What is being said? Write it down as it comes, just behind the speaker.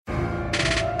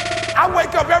I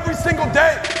wake up every single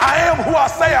day. I am who I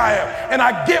say I am. And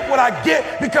I get what I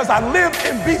get because I live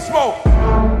in beast mode.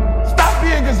 Stop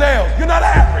being gazelles. You're not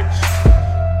average.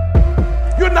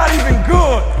 You're not even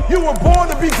good. You were born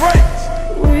to be great.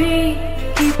 We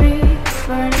keep it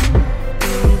burning,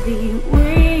 baby.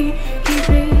 We keep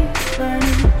it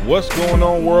burning. What's going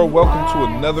on, world? Welcome to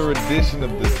another edition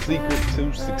of the Secret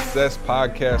to Success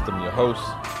podcast. I'm your host,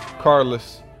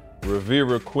 Carlos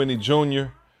Rivera Quinney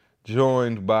Jr.,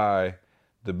 joined by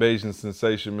the Bayesian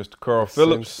sensation, Mr. Carl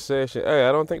Phillips. Sensation. Hey,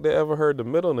 I don't think they ever heard the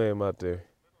middle name out there.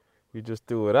 You just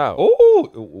threw it out.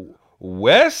 Oh,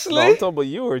 Wesley? No, I'm talking about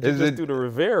you, or you just threw the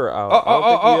Rivera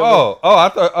out. I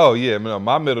thought, yeah,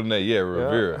 my middle name,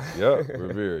 Rivera. Yeah,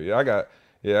 Rivera.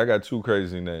 I got two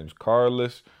crazy names,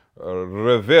 Carlos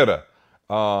Rivera,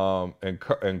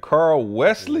 and Carl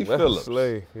Wesley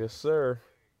Phillips. Yes, sir.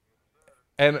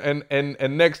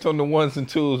 And next on the ones and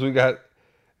twos, we got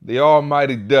the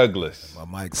almighty Douglas.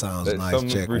 My mic sounds nice. Some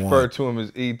Check refer one. to him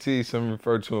as E.T., some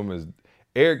refer to him as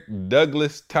Eric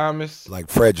Douglas Thomas. Like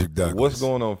Frederick Douglass. What's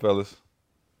going on, fellas?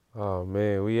 Oh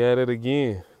man, we at it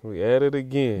again.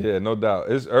 Yeah, no doubt.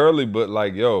 It's early, but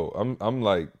I'm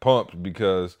like pumped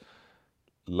because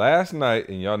last night,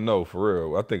 and y'all know for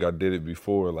real, I think I did it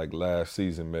before, like last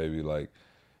season maybe.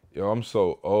 I'm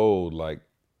so old.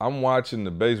 I'm watching the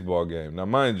baseball game. Now,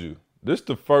 mind you, this is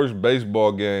the first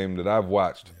baseball game that I've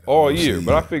watched all year.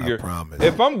 But I figure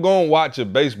if I'm going to watch a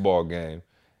baseball game,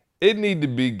 it need to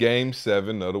be Game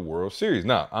 7 of the World Series.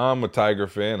 Now, I'm a Tiger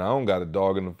fan. I don't got a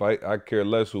dog in the fight. I care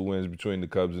less who wins between the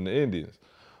Cubs and the Indians.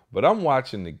 But I'm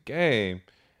watching the game,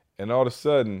 and all of a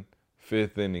sudden,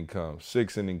 fifth inning comes,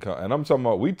 sixth inning comes. And I'm talking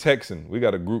about, we texting. We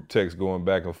got a group text going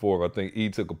back and forth. I think E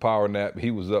took a power nap.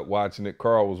 He was up watching it.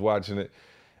 Carl was watching it.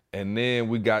 And then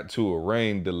we got to a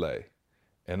rain delay.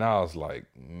 And I was like,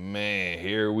 man,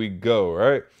 here we go,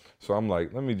 right? So I'm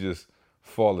like, let me just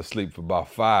fall asleep for about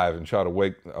 5 and try to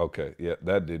wake. Okay, yeah,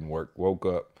 that didn't work. Woke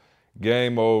up,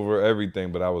 game over,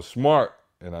 everything. But I was smart,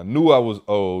 and I knew I was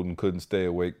old and couldn't stay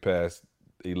awake past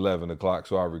 11 o'clock,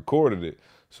 so I recorded it.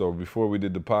 So before we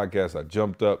did the podcast, I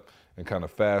jumped up and kind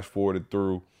of fast-forwarded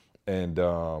through. And,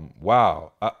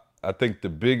 wow, I think the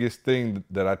biggest thing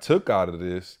that I took out of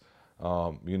this,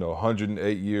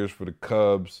 108 years for the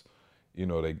Cubs.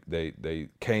 They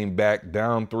came back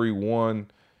down 3-1,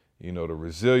 the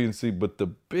resiliency. But the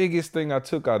biggest thing I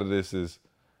took out of this is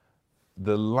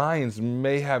the Lions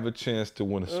may have a chance to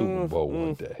win a Super Bowl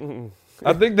one day.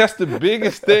 I think that's the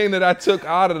biggest thing that I took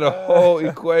out of the whole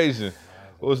equation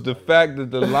was the fact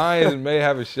that the Lions may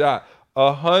have a shot.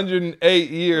 108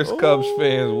 years Cubs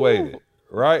fans waited,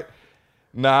 right?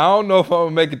 Now, I don't know if I'm going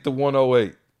to make it to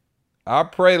 108. I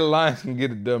pray the Lions can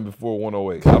get it done before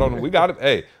 108. I don't know. We got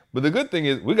to, but the good thing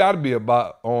is we got to be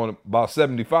about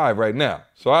 75 right now.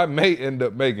 So I may end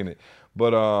up making it.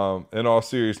 But in all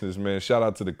seriousness, man, shout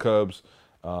out to the Cubs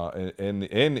and the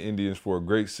Indians for a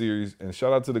great series. And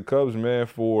shout out to the Cubs, man,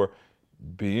 for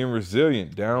being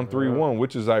resilient, down 3-1,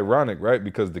 which is ironic, right?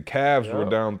 Because the Cavs were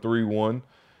down 3-1.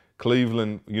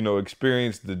 Cleveland,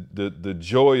 experienced the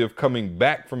joy of coming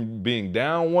back from being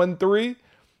down 1-3.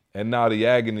 And now the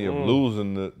agony of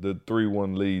losing the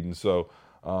 3-1 lead. And so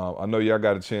I know y'all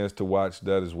got a chance to watch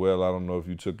that as well. I don't know if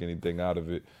you took anything out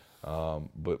of it.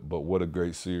 But what a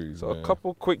great series, So man. a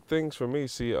couple quick things for me.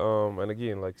 See, and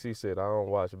again, like she said, I don't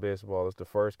watch baseball. It's the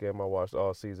first game I watched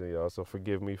all season, y'all. So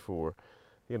forgive me for,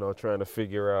 trying to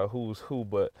figure out who's who.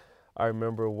 But I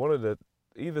remember one of the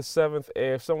either seventh,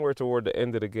 somewhere toward the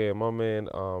end of the game, my man,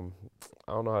 I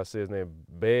don't know how to say his name,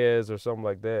 Bez or something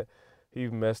like that. He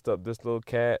messed up this little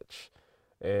catch,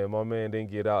 and my man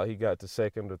didn't get out. He got to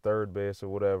second or third base or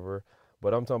whatever.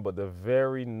 But I'm talking about the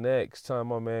very next time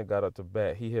my man got up to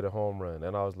bat, he hit a home run.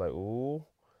 And I was like, ooh,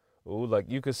 like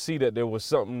you could see that there was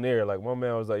something there. Like my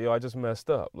man was like, yo, I just messed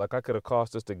up. Like I could have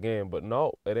cost us the game, but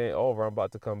no, it ain't over. I'm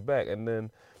about to come back. And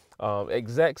then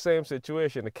exact same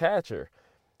situation, the catcher,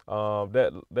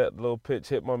 that little pitch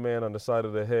hit my man on the side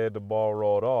of the head. The ball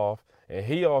rolled off. And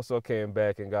he also came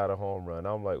back and got a home run.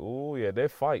 I'm like, ooh, yeah, they're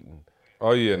fighting.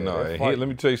 Oh, yeah, no. Let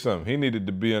me tell you something. He needed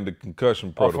to be under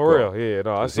concussion protocol. Oh, for real? Yeah,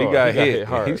 no, I saw he got hit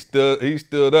hard. hard. He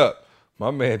stood up.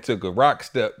 My man took a rock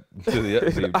step to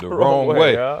the wrong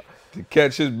way to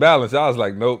catch his balance. I was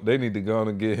like, nope, they need to go on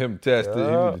and get him tested. He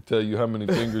need to tell you how many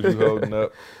fingers you holding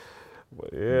up.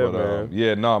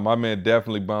 Man. My man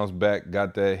definitely bounced back,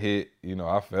 got that hit.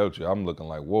 I felt you. I'm looking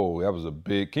like, whoa, that was a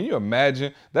big. Can you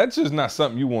imagine? That's just not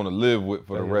something you want to live with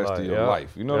for the rest of your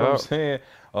life. You know what I'm saying?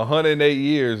 108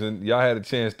 years, and y'all had a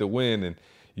chance to win, and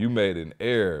you made an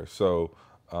error. So,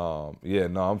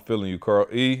 I'm feeling you, Carl.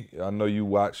 E, I know you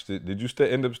watched it. Did you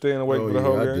end up staying awake for the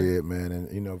whole game? I did, man.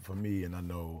 And, for me, and I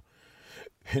know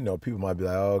people might be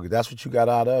like, oh, that's what you got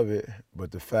out of it.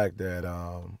 But the fact that,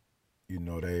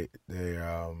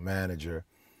 their manager,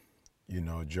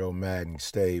 Joe Madden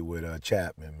stayed with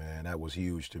Chapman, man, that was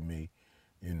huge to me.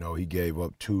 He gave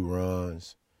up 2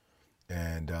 runs,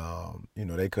 and,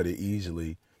 they could have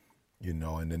easily, in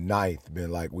the 9th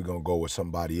been like, we're going to go with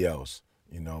somebody else.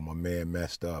 My man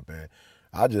messed up. And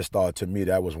I just thought, to me,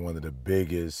 that was one of the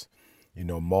biggest,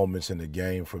 moments in the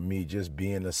game for me, just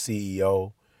being a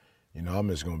CEO. I'm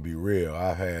just going to be real.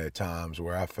 I've had times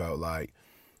where I felt like,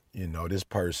 this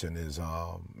person is,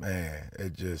 man,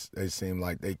 they seem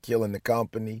like they killing the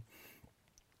company.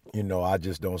 I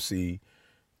just don't see,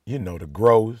 the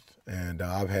growth. And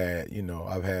I've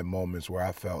had moments where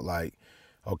I felt like,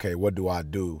 okay, what do I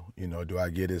do? Do I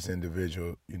give this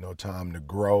individual, time to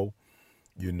grow,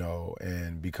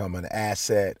 and become an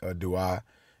asset, or do I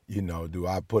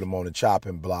put them on the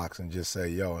chopping blocks and just say,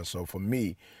 yo? And so for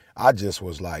me, I just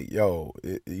was like, yo,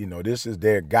 this is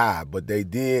their guy. But they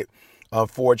did,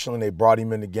 unfortunately, they brought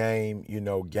him in the game,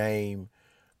 game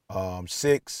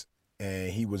 6,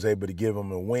 and he was able to give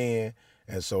them a win.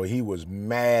 And so he was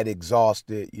mad,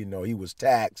 exhausted, he was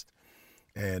taxed.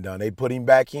 And they put him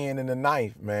back in the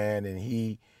 9th, man, and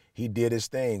he did his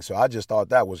thing. So I just thought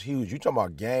that was huge. You talking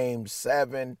about game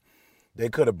 7, they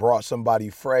could have brought somebody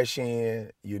fresh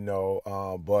in,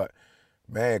 but,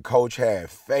 man, Coach had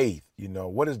faith.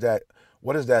 What does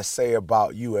that say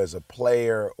about you as a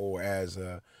player or as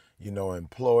a,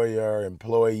 employer,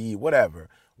 employee, whatever,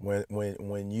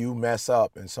 when you mess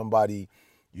up and somebody,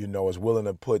 is willing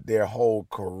to put their whole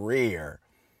career,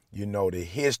 the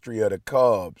history of the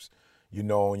Cubs,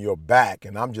 on your back.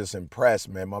 And I'm just impressed,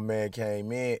 man. My man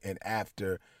came in, and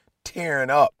after tearing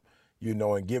up,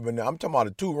 and giving, I'm talking about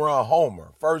a 2-run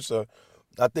homer. First,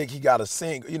 I think he got a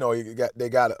single, they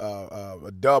got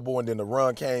a double, and then the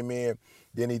run came in.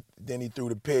 Then he threw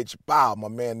the pitch. Wow, my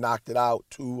man knocked it out,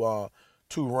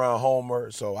 2-run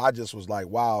homer. So I just was like,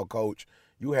 wow, Coach,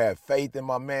 you had faith in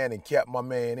my man and kept my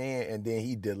man in, and then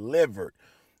he delivered.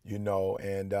 And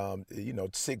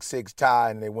 6-6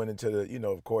 tie, and they went into the,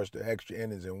 of course, the extra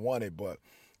innings and won it. But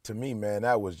to me, man,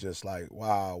 that was just like,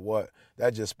 wow,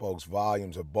 that just spoke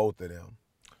volumes of both of them.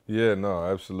 Yeah, no,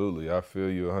 absolutely. I feel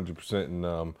you 100%.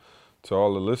 And to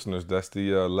all the listeners, that's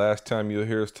the last time you'll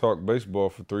hear us talk baseball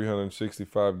for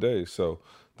 365 days. So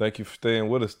thank you for staying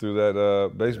with us through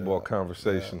that baseball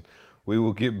conversation. Yeah. We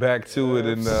will get back to it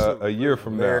in a year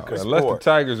from America now. sport. Unless the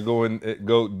Tigers go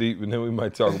deep, and then we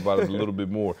might talk about it a little bit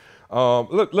more.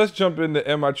 Look, let's jump into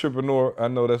Am I Trippin'? I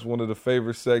know that's one of the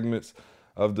favorite segments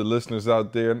of the listeners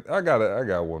out there. And I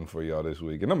got one for y'all this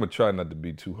week. And I'm going to try not to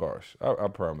be too harsh. I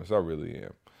promise. I really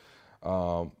am.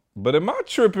 But am I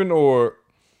tripping, or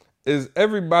is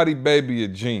everybody baby a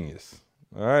genius?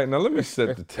 All right, now let me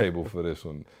set the table for this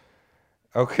one.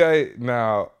 Okay,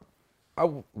 now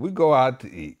we go out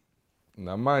to eat.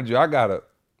 Now, mind you, I got a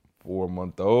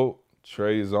 4-month-old.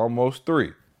 Trey is almost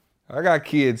 3. I got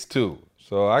kids too,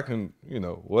 so I can,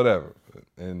 whatever,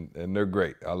 and they're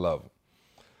great. I love them.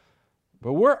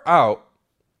 But we're out,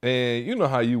 and you know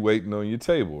how you waiting on your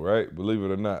table, right? Believe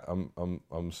it or not,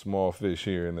 I'm small fish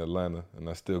here in Atlanta, and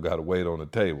I still got to wait on the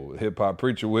table. Hip hop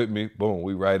preacher with me, boom,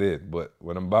 we right in. But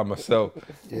when I'm by myself,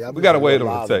 we got to wait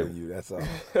on the table. That's all.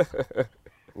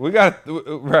 We got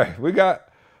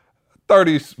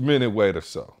 30-minute wait or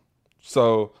so.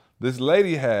 So this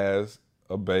lady has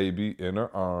a baby in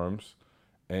her arms,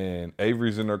 and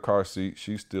Avery's in her car seat.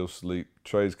 She's still asleep.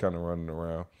 Trey's kind of running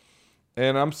around.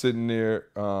 And I'm sitting there,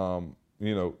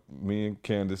 me and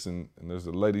Candace, and there's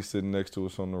a lady sitting next to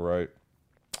us on the right.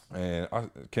 And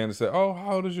Candace said, oh,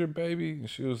 how old is your baby? And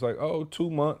she was like, 2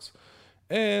 months.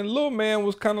 And little man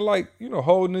was kind of like,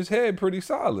 holding his head pretty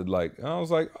solid. Like, and I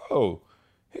was like, oh,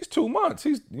 he's 2 months.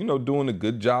 He's, doing a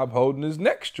good job holding his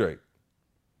neck straight.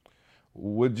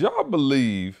 Would y'all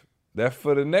believe that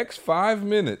for the next 5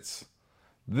 minutes,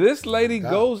 this lady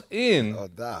goes in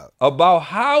about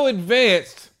how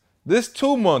advanced this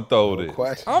 2-month-old is?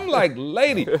 Question. I'm like,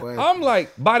 lady, I'm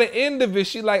like, by the end of it,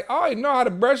 she like, oh, he know how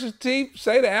to brush his teeth,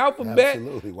 say the alphabet.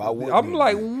 Absolutely. Why wouldn't I'm he?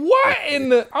 like, what in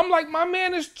the, I'm like, my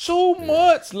man is 2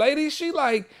 months, lady. She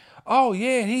like, oh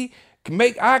yeah, he can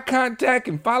make eye contact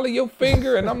and follow your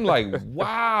finger. And I'm like,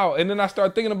 wow. And then I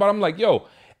start thinking about it, I'm like, yo,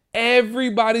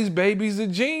 everybody's baby's a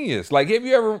genius. Like, have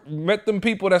you ever met them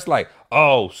people that's like,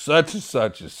 oh, such and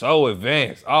such is so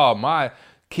advanced. Oh, my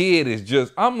kid is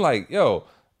just, I'm like, yo,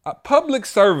 a public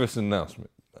service announcement.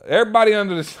 Everybody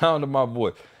under the sound of my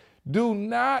voice. Do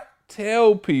not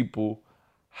tell people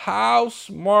how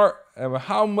smart and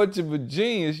how much of a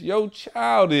genius your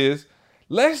child is.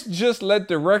 let's just let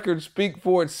the record speak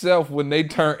for itself when they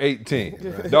turn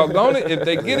 18. Doggone it, if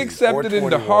they get accepted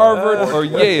into Harvard or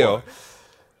Yale,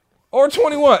 or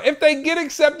 21, if they get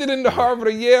accepted into Harvard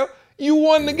or Yale, you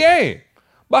won the game.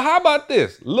 But how about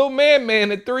this? Little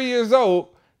man at 3 years old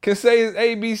can say his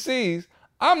ABCs.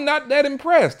 I'm not that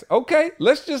impressed. Okay,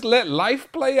 let's just let life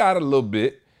play out a little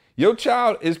bit. Your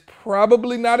child is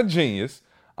probably not a genius.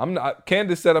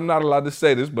 Candace said I'm not allowed to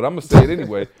say this, but I'm going to say it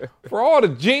anyway. For all the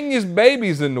genius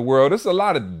babies in the world, there's a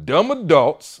lot of dumb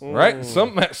adults, right?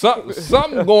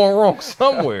 Something going wrong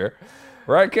somewhere,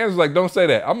 right? Candace was like, don't say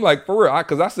that. I'm like, for real,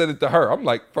 because I said it to her. I'm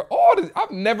like, for all this,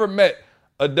 I've never met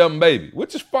a dumb baby,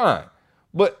 which is fine.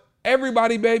 But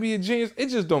everybody baby a genius, it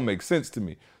just don't make sense to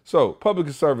me. So, public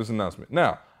service announcement.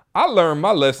 Now, I learned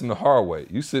my lesson the hard way.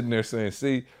 You sitting there saying,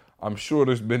 see, I'm sure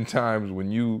there's been times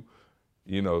when you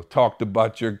talked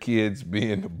about your kids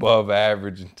being above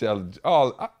average intelligence.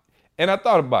 And I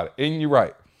thought about it, and you're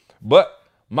right. But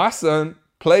my son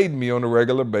played me on a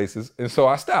regular basis, and so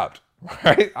I stopped,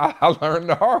 right? I learned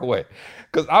the hard way.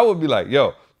 Because I would be like,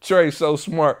 yo, Trey's so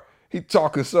smart. He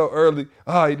talking so early.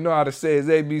 He know how to say his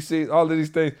ABCs, all of these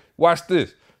things. Watch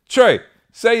this. Trey,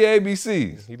 say your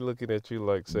ABCs. He looking at you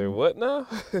like, say what now?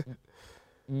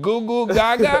 Goo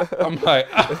gaga. I'm like,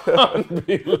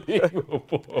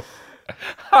 unbelievable.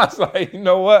 I was like, you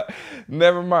know what?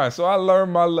 Never mind. So I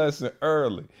learned my lesson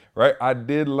early, right? I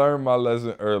did learn my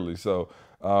lesson early. So,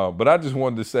 but I just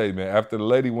wanted to say, man, after the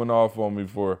lady went off on me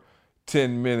for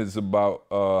 10 minutes about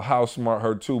how smart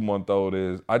her 2-month-old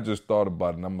is, I just thought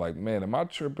about it. And I'm like, man, am I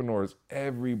tripping or is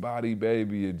everybody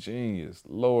baby a genius?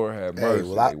 Lord have mercy.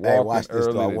 Watch this,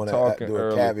 though. I want to do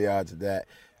a caveat to that.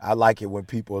 I like it when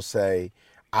people say,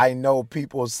 I know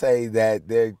people say that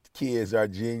their kids are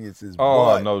geniuses.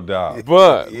 Oh, no doubt.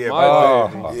 But that's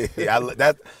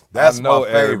I know my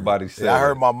favorite. Everybody said I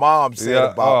heard my mom say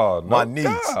about my no niece.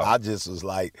 doubt. I just was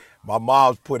like, my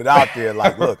mom's put it out there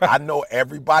like, look, I know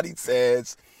everybody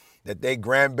says that their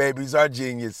grandbabies are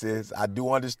geniuses. I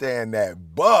do understand that,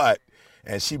 but,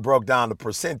 and she broke down the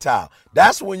percentile.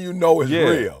 That's when you know it's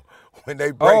real. When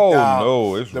they break down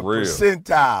the real.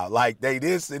 percentile, like they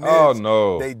this and this,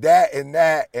 they that,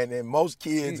 and then most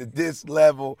kids at this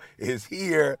level is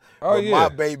here, but my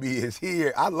baby is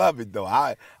here. I love it though.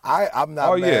 I'm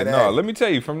not mad at it. Let me tell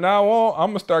you, from now on,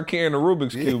 I'm gonna start carrying a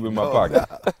Rubik's Cube in my pocket.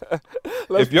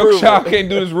 If your child can't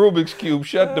do this Rubik's Cube,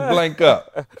 shut the blank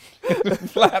up.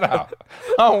 Flat out.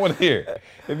 I don't want to hear it.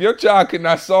 If your child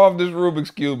cannot solve this Rubik's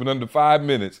Cube in under 5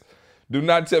 minutes, do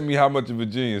not tell me how much of a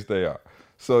genius they are.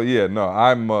 So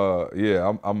I'm out,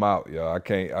 y'all. I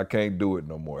can't do it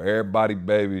no more. Everybody,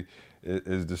 baby,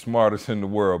 is the smartest in the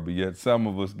world, but yet some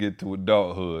of us get to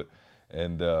adulthood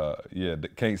and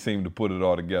can't seem to put it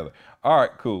all together. All right,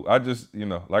 cool. I just,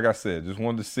 like I said, just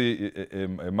wanted to see,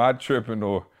 am I tripping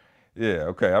or,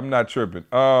 okay, I'm not tripping.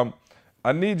 I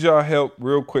need y'all help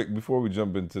real quick before we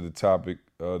jump into the topic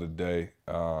of the day.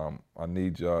 I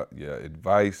need y'all,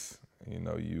 advice,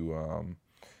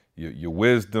 your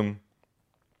wisdom.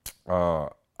 I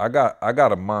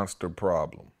got a monster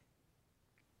problem.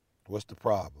 What's the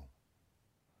problem?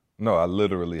 No, I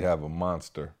literally have a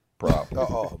monster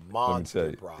problem.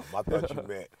 Monster problem. I thought you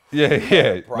meant.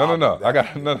 Yeah. No. I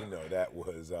got no. That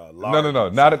was No.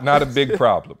 Not a big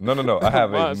problem. No. I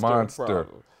have a monster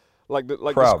problem. Like the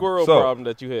problem. Squirrel problem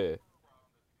that you had.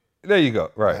 There you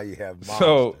go. Right. Now you have monsters.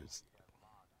 So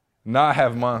now I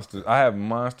have monsters. I have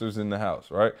monsters in the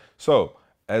house. Right. So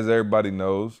as everybody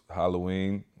knows,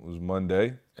 Halloween was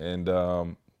Monday, and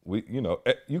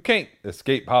you can't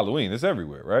escape Halloween. It's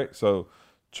everywhere, right? So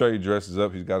Trey dresses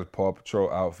up. He's got his Paw Patrol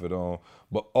outfit on.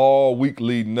 But all week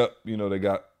leading up,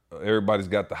 everybody's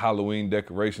got the Halloween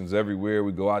decorations everywhere.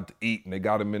 We go out to eat, and they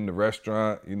got them in the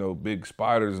restaurant. Big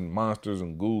spiders and monsters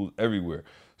and ghouls everywhere.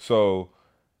 So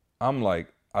I'm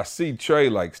like, I see Trey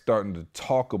starting to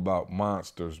talk about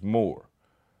monsters more.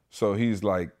 So he's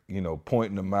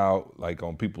pointing them out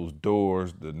on people's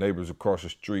doors. The neighbors across the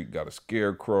street got a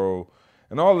scarecrow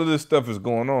and all of this stuff is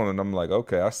going on. And I'm like,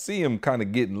 okay, I see him kind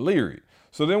of getting leery.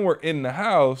 So then we're in the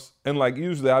house and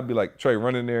usually I'd be like, Trey,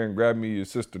 run in there and grab me your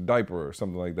sister's diaper or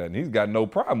something like that. And he's got no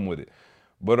problem with it.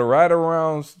 But right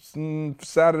around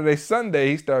Saturday,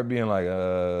 Sunday, he started being like,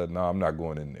 no, I'm not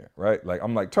going in there, right?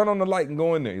 I'm like, turn on the light and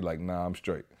go in there. He's like, nah, I'm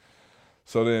straight.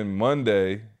 So then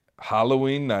Monday,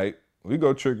 Halloween night, we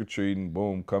go trick-or-treating,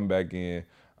 boom, come back in.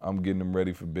 I'm getting them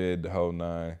ready for bed, the whole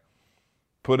nine.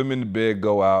 Put them in the bed,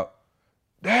 go out.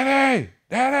 Daddy,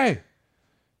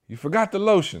 you forgot the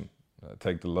lotion. I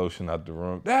take the lotion out the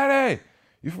room. Daddy,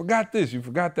 you forgot this, you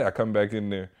forgot that. I come back in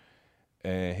there,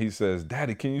 and he says,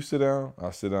 Daddy, can you sit down?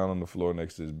 I sit down on the floor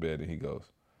next to his bed, and he goes,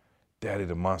 Daddy,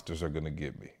 the monsters are going to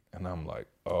get me. And I'm like,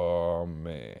 oh,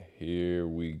 man, here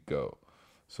we go.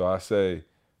 So I say,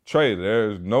 Trey,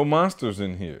 there's no monsters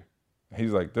in here.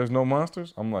 He's like, there's no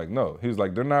monsters? I'm like, no. He's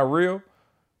like, they're not real?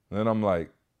 And then I'm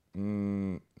like,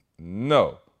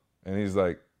 no. And he's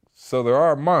like, so there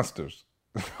are monsters.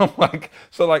 I'm like,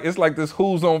 so like, it's like this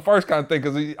who's on first kind of thing.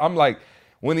 Because I'm like,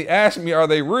 when he asked me, are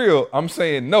they real? I'm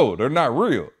saying, no, they're not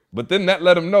real. But then that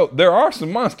let him know there are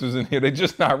some monsters in here. They're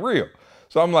just not real.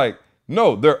 So I'm like,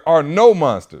 no, there are no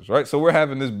monsters, right? So we're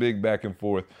having this big back and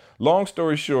forth. Long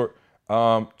story short,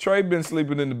 Trey been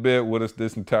sleeping in the bed with us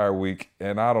this entire week,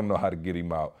 and I don't know how to get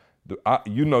him out.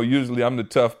 Usually I'm the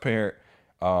tough parent.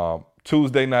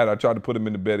 Tuesday night, I tried to put him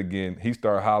in the bed again. He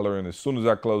started hollering. As soon as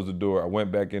I closed the door, I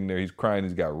went back in there. He's crying.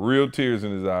 He's got real tears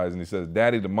in his eyes, and he says,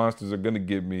 Daddy, the monsters are going to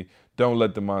get me. Don't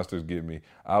let the monsters get me.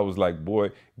 I was like, boy,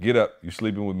 get up. You're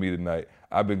sleeping with me tonight.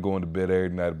 I've been going to bed every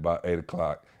night about 8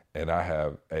 o'clock, and I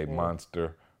have a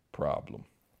monster problem.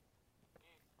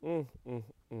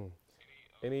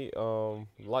 Any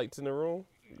lights in the room?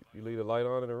 You leave the light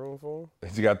on in the room for him?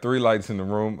 He's got 3 lights in the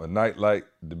room, a night light,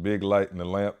 the big light, and the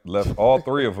lamp. Left all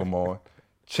 3 of them on.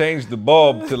 Changed the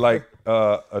bulb to like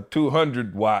a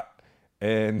 200 watt,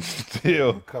 and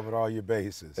still Covered all your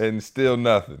bases. and still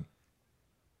nothing.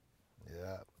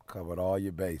 Yeah, covered all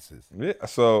your bases. Yeah.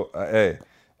 So hey,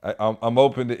 I'm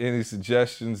open to any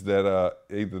suggestions that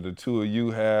either the two of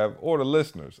you have or the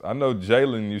listeners. I know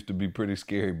Jalen used to be pretty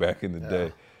scary back in the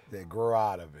day. They grow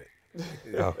out of it.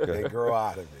 Okay. They grow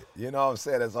out of it. You know what I'm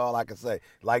saying? That's all I can say.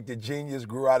 Like the genius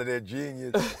grew out of their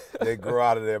genius, they grew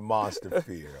out of their monster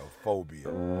fear or phobia.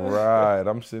 Right.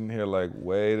 I'm sitting here like,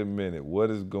 wait a minute, what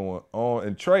is going on?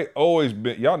 And Trey always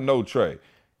been, y'all know Trey,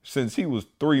 since he was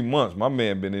 3 months, my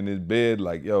man been in his bed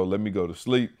like, yo, let me go to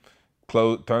sleep,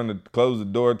 close the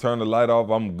door, turn the light off,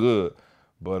 I'm good.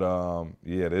 But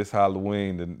yeah, this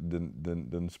Halloween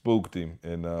done spooked him,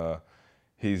 and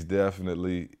he's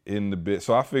definitely in the bed.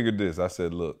 So I figured this. I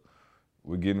said, look,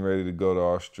 we're getting ready to go to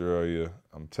Australia.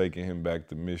 I'm taking him back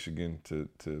to Michigan to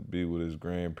be with his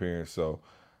grandparents. So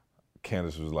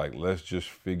Candace was like, let's just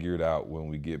figure it out when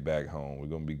we get back home. We're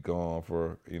going to be gone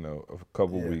for, a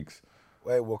couple weeks.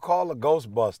 Wait, we'll call the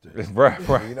Ghostbusters. Right.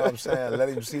 You know what I'm saying? Let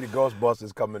him see the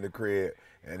Ghostbusters come in the crib,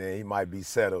 and then he might be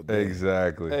settled there.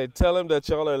 Exactly. Hey, tell them that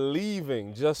y'all are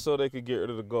leaving just so they could get rid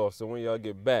of the ghosts. So when y'all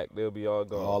get back, they'll be all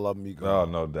gone. All of them be Oh,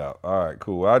 gone. no doubt. All right,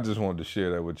 cool. I just wanted to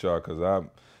share that with y'all because I've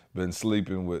been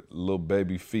sleeping with little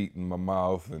baby feet in my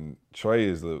mouth, and Trey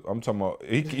I'm talking about,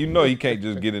 he can't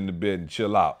just get in the bed and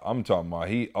chill out. I'm talking about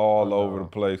he all over the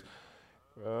place.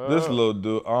 This little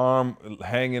dude, arm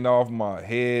hanging off my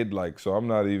head, like, so I'm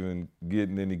not even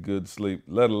getting any good sleep,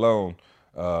 let alone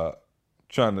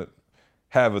trying to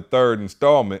have a third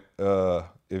installment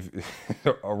if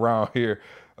around here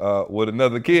with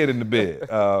another kid in the bed.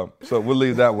 So we'll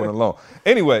leave that one alone.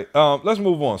 Anyway, let's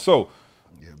move on. So,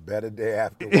 Yeah, better day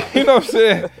after one. you know what I'm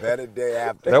saying? Better day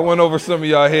after That one. went over some of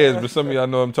y'all heads, but some of y'all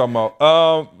know what I'm talking about.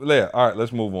 Yeah, all right,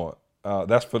 let's move on.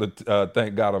 That's for the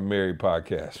Thank God I'm Married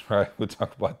podcast, right? We'll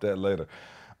talk about that later.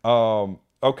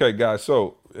 Okay, guys,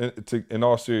 so in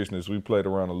all seriousness, we played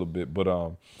around a little bit, but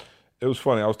it was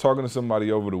funny. I was talking to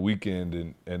somebody over the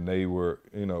weekend, and they were,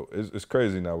 it's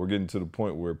crazy now. We're getting to the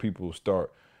point where people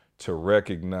start to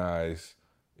recognize,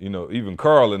 even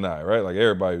Carl and I, right? Like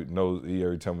everybody knows E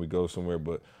every time we go somewhere,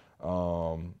 but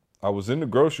I was in the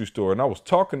grocery store, and I was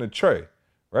talking to Trey,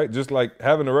 right? Just like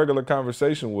having a regular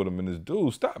conversation with him, and this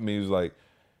dude stopped me. He was like,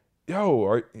 yo,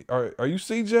 are you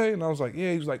CJ? And I was like,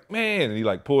 yeah. He was like, man. And he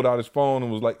like pulled out his phone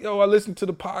and was like, yo, I listened to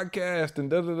the podcast and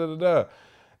da-da-da-da-da.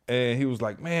 And he was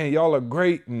like, man, y'all are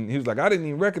great. And he was like, I didn't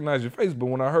even recognize your face, but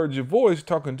when I heard your voice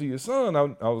talking to your son,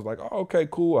 I was like, oh, okay,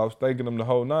 cool. I was thanking him the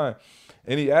whole nine.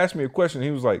 And he asked me a question.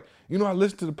 He was like, I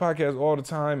listen to the podcast all the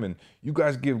time, and you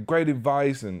guys give great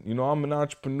advice, and, I'm an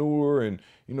entrepreneur, and,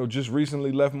 just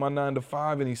recently left my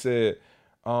 9-to-5. And he said,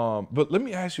 but let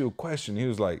me ask you a question. He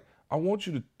was like,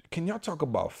 can y'all talk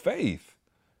about faith?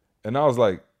 And I was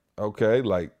like, okay,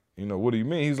 like, what do you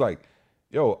mean? He's like,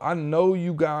 yo, I know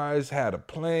you guys had a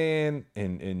plan,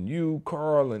 and you,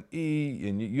 Carl, and E,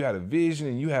 and you had a vision,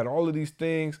 and you had all of these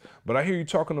things, but I hear you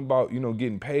talking about,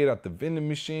 getting paid at the vending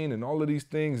machine and all of these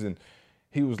things. And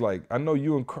he was like, I know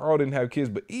you and Carl didn't have kids,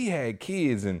 but E had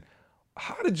kids, and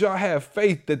how did y'all have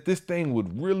faith that this thing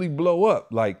would really blow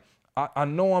up? Like, I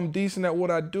know I'm decent at what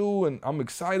I do, and I'm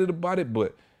excited about it,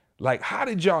 but, like, how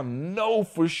did y'all know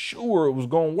for sure it was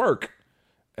going to work?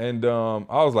 And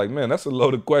I was like, man, that's a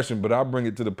loaded question, but I'll bring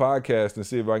it to the podcast and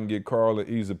see if I can get Carl and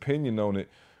E's opinion on it.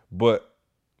 But,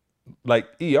 like,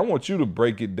 E, I want you to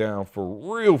break it down for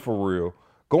real.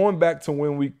 Going back to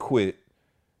when we quit,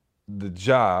 the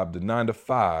job, the 9 to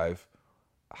 5,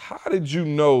 how did you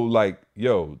know, like,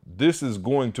 yo, this is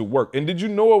going to work? And did you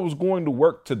know it was going to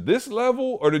work to this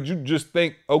level? Or did you just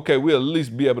think, okay, we'll at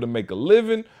least be able to make a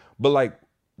living? But like,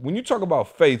 when you talk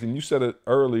about faith, and you said it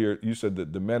earlier, you said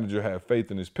that the manager had faith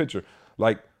in his pitcher.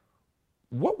 Like,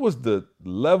 what was the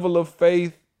level of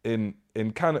faith, and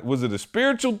kind of, was it a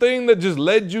spiritual thing that just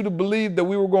led you to believe that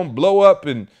we were going to blow up?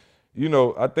 And, you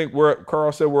know, I think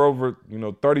Carl said we're over,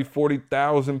 30,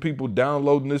 40,000 people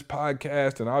downloading this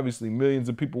podcast, and obviously millions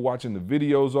of people watching the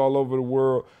videos all over the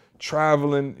world,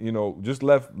 traveling, just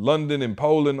left London and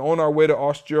Poland on our way to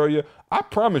Australia. I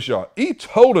promise y'all, he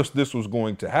told us this was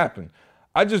going to happen.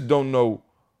 I just don't know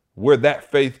where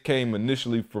that faith came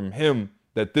initially from him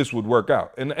that this would work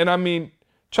out. And I mean,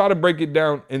 try to break it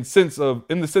down in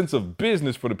the sense of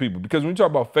business for the people. Because when you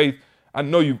talk about faith, I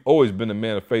know you've always been a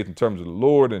man of faith in terms of the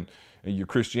Lord and your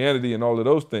Christianity and all of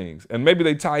those things. And maybe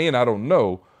they tie in, I don't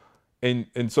know. And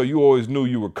so you always knew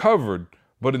you were covered.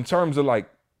 But in terms of like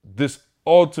this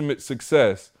ultimate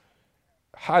success,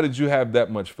 how did you have that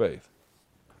much faith?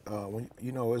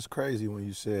 It's crazy when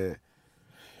you said,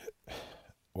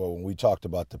 well, when we talked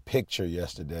about the picture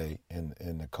yesterday and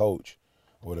the coach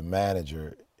or the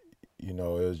manager, it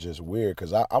was just weird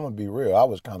because I'm going to be real. I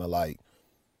was kind of like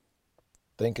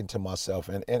thinking to myself,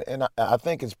 and I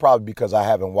think it's probably because I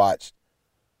haven't watched,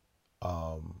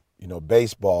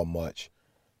 baseball much,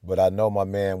 but I know my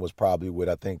man was probably with,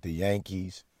 I think, the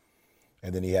Yankees,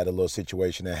 and then he had a little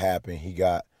situation that happened. He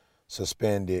got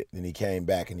suspended, and he came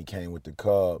back, and he came with the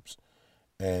Cubs.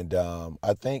 And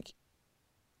I think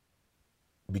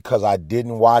because I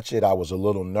didn't watch it, I was a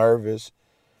little nervous,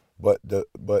 but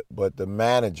the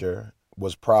manager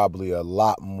was probably a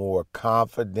lot more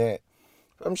confident.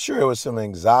 I'm sure it was some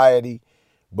anxiety,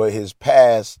 but his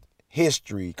past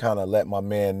history kind of let my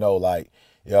man know, like,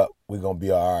 yeah, we're going to be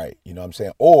all right. You know what I'm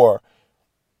saying? Or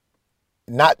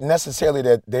not necessarily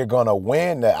that they're going to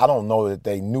win. That I don't know that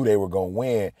they knew they were going to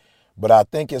win, but I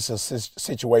think it's a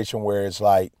situation where it's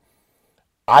like,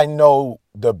 I know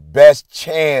the best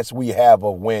chance we have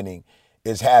of winning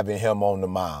is having him on the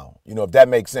mound. If that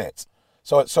makes sense.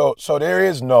 So there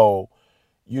is no,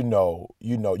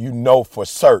 for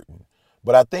certain.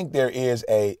 But I think there is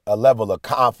a level of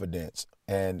confidence,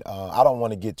 and I don't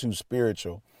want to get too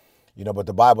spiritual, but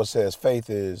the Bible says faith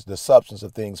is the substance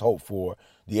of things hoped for,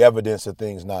 the evidence of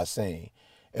things not seen.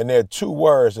 And there are two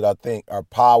words that I think are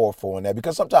powerful in that,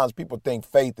 because sometimes people think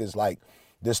faith is like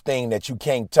this thing that you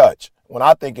can't touch, when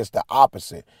I think it's the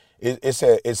opposite.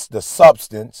 It's the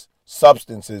substance.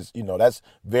 Substance is, that's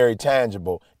very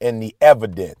tangible, and the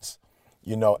evidence,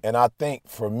 and I think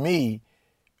for me,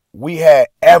 we had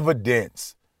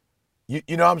evidence. You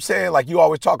know what I'm saying? Like you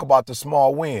always talk about the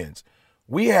small wins.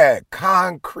 We had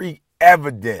concrete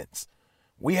evidence.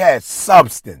 We had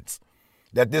substance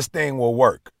that this thing will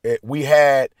work. We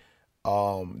had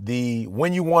the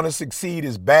when you want to succeed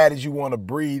as bad as you want to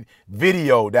breathe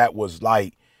video that was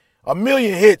like 1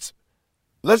 million hits.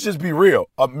 Let's just be real.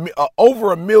 Over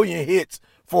 1 million hits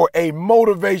for a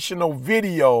motivational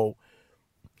video,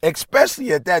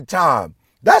 especially at that time.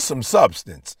 That's some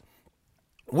substance.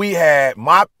 We had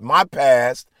my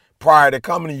past prior to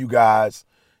coming to you guys,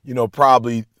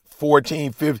 probably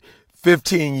 14,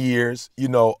 15 years,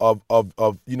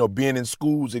 of being in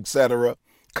schools, et cetera,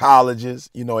 colleges,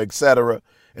 et cetera,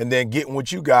 and then getting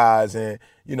with you guys and,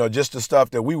 just the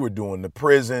stuff that we were doing, the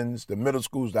prisons, the middle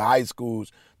schools, the high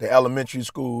schools, the elementary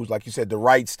schools, like you said, the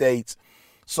right states.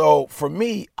 So for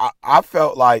me, I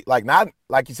felt like not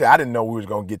like you said, I didn't know we was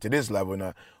going to get to this level.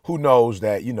 Now, who knows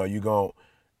that, you're going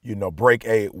to, break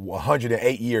a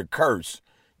 108-year curse,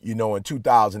 in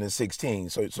 2016.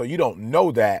 So you don't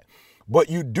know that, but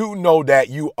you do know that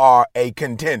you are a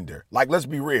contender. Like, let's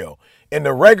be real. In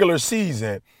the regular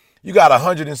season, you got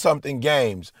 100 and something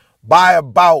games. By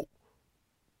about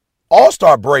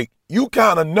All-Star break, you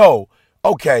kind of know,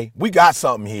 okay, we got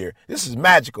something here. This is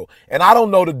magical. And I don't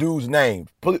know the dude's name.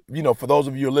 For those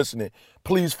of you who are listening,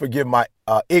 please forgive my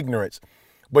ignorance.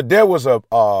 But there was a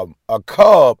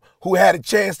Cub who had a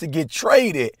chance to get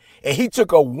traded, and he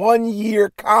took a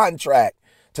 1-year contract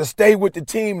to stay with the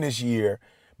team this year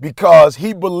because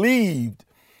he believed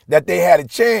that they had a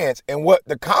chance. And what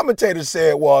the commentator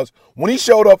said was, when he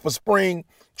showed up for spring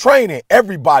training,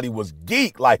 everybody was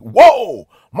geeked, like, whoa,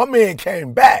 my man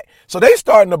came back. So they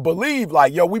starting to believe,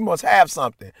 like, yo, we must have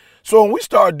something. So when we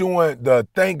started doing the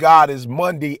Thank God It's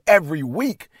Monday every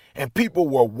week, and people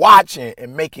were watching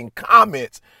and making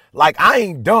comments, like, I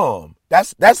ain't dumb.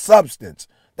 That's substance.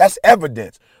 That's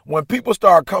evidence. When people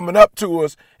start coming up to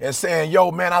us and saying,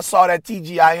 yo, man, I saw that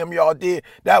TGIM y'all did.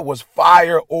 That was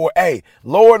fire. Or, hey,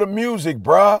 lower the music,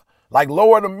 bruh. Like,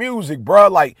 lower the music, bro.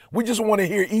 Like, we just want to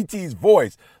hear E.T.'s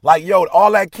voice. Like, yo,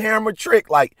 all that camera trick,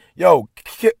 like, yo,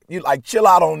 you like chill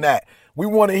out on that. We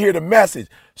want to hear the message.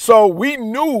 So we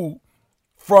knew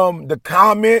from the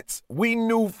comments, we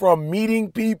knew from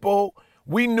meeting people,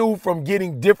 we knew from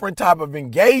getting different type of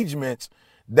engagements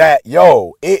that,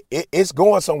 yo, it's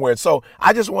going somewhere. So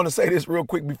I just want to say this real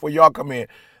quick before y'all come in.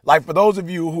 Like, for those of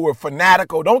you who are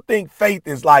fanatical, don't think faith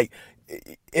is like,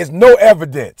 it's no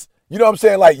evidence. You know what I'm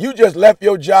saying? Like, you just left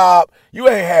your job. You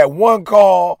ain't had one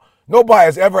call. Nobody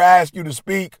has ever asked you to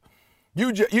speak.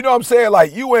 You know what I'm saying?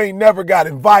 Like, you ain't never got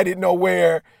invited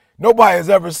nowhere. Nobody has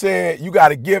ever said you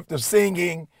got a gift of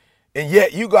singing, and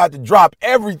yet you got to drop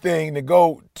everything to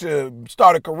go to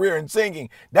start a career in singing.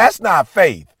 That's not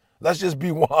faith. Let's just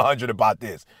be 100 about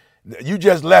this. You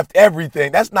just left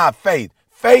everything. That's not faith.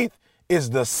 Faith is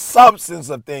the substance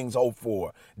of things hoped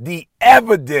for, the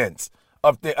evidence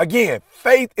of things. Again,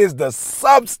 faith is the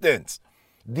substance,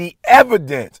 the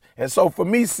evidence. And so for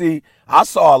me, see, I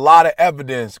saw a lot of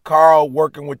evidence. Carl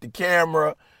working with the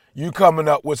camera, you coming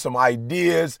up with some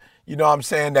ideas, you know what I'm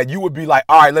saying, that you would be like,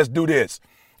 all right, let's do this.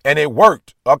 And it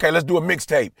worked. Okay, let's do a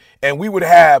mixtape. And we would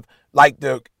have like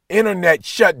the internet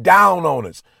shut down on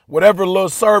us. Whatever little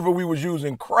server we was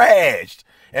using crashed.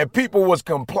 And people was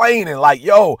complaining like,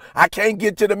 yo, I can't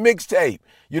get to the mixtape.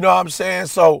 You know what I'm saying?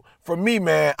 So for me,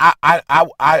 man,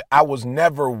 I was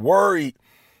never worried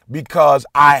because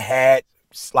I had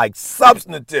like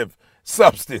substance. You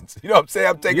know what I'm saying?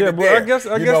 I'm taking it there. I guess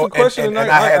the question, and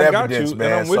I had evidence,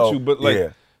 man. And I'm with you, but like, yeah.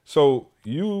 So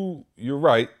you're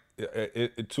right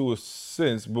to a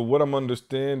sense, but what I'm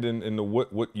understanding and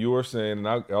what you're saying,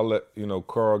 and I'll let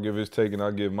Carl give his take and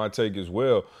I'll give my take as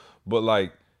well. But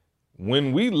like,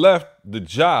 when we left the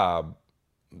job,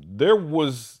 there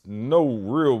was no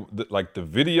real, like, the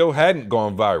video hadn't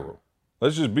gone viral.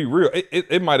 Let's just be real.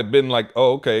 It might have been like,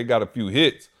 oh, okay, it got a few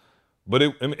hits, but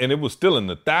it was still in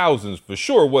the thousands for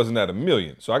sure. It wasn't at 1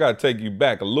 million. So I got to take you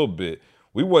back a little bit.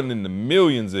 We wasn't in the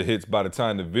millions of hits by the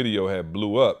time the video had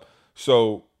blew up.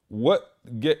 So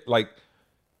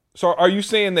so are you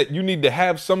saying that you need to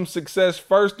have some success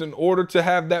first in order to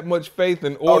have that much faith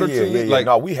in order to like?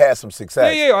 No, we had some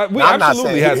success. We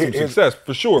absolutely had some success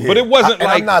for sure. Yeah. But it wasn't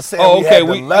like, I'm not saying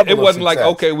it wasn't like,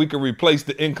 okay, we could replace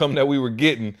the income that we were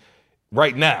getting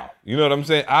right now. You know what I'm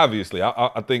saying? Obviously,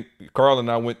 I think Carl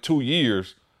and I went 2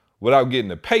 years without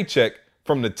getting a paycheck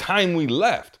from the time we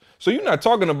left. So you're not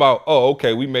talking about, oh,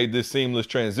 okay, we made this seamless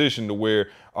transition to where,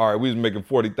 all right, we was making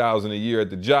 $40,000 a year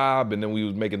at the job, and then we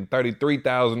was making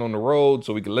 $33,000 on the road,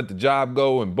 so we could let the job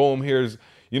go, and boom, here's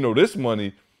this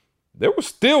money. There was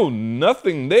still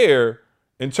nothing there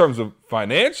in terms of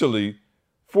financially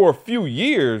for a few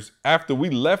years after we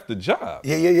left the job.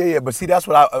 Yeah. But see, that's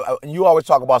what you always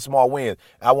talk about small wins.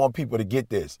 I want people to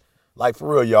get this. Like,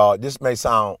 for real, y'all, this may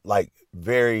sound like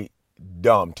very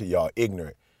dumb to y'all,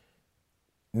 ignorant.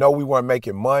 No, we weren't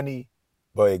making money,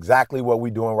 but exactly what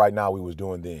we doing right now, we was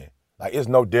doing then. Like, it's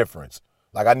no difference.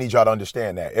 Like, I need y'all to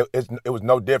understand that. It was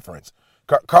no difference.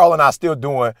 Carl and I still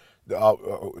doing,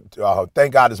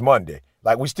 thank God it's Monday.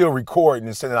 Like, we still recording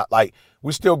and sending out, like,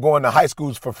 we still going to high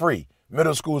schools for free,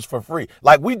 middle schools for free.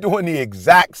 Like, we doing the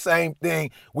exact same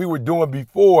thing we were doing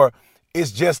before.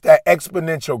 It's just that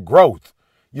exponential growth.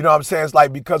 You know what I'm saying? It's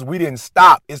like, because we didn't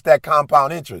stop, it's that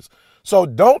compound interest. So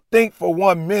don't think for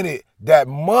 1 minute that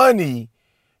money,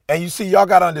 and you see, y'all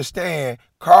got to understand,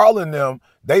 Carl and them,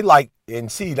 they are in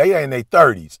their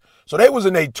 30s. So they was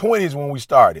in their 20s when we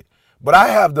started. But I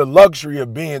have the luxury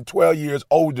of being 12 years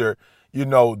older,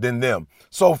 than them.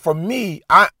 So for me,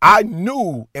 I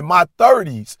knew in my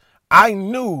 30s,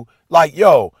 like,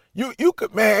 yo, you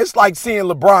could, man, it's like seeing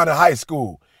LeBron in high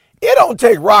school. It don't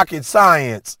take rocket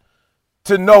science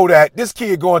to know that this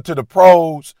kid going to the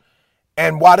pros.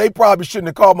 And while they probably shouldn't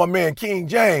have called my man King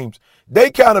James,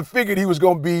 they kind of figured he was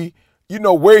going to be,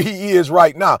 where he is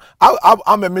right now.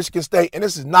 I'm at Michigan State, and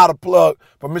this is not a plug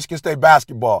for Michigan State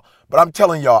basketball, but I'm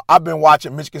telling y'all, I've been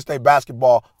watching Michigan State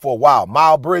basketball for a while.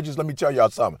 Miles Bridges, let me tell y'all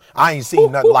something. I ain't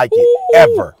seen nothing like it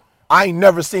ever. I ain't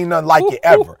never seen nothing like it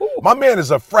ever. My man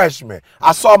is a freshman.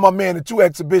 I saw my man in 2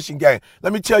 exhibition games.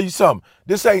 Let me tell you something.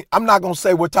 I'm not going to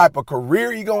say what type of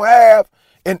career he going to have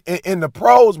in the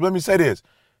pros, but let me say this.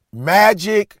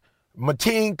 Magic,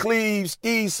 Mateen Cleaves,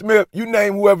 Steve Smith, you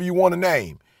name whoever you want to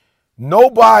name.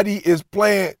 Nobody is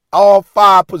playing all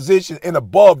 5 positions and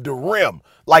above the rim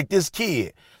like this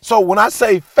kid. So when I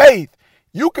say faith,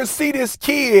 you can see this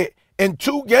kid in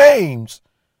 2 games.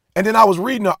 And then I was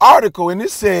reading an article, and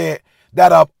it said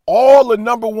that of all the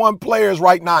number 1 players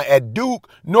right now at Duke,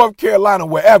 North Carolina,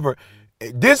 wherever,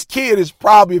 this kid is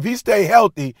probably, if he stay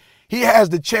healthy, he has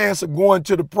the chance of going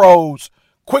to the pros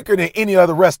quicker than any of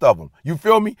the rest of them. You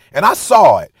feel me? And I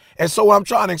saw it. And so what I'm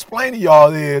trying to explain to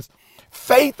y'all is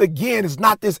faith, again, is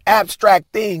not this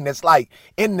abstract thing that's like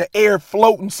in the air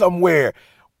floating somewhere.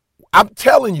 I'm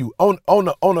telling you,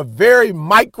 on a very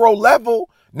micro level,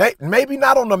 maybe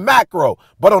not on the macro,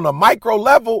 but on a micro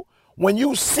level, when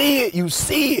you see it, you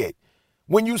see it.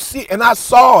 When you see, and I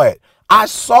saw it.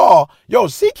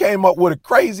 C came up with a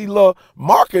crazy little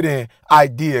marketing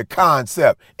idea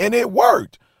concept, and it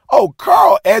worked. Oh,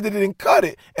 Carl edited and cut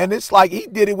it, and it's like he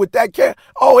did it with that cat.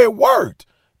 Oh, it worked.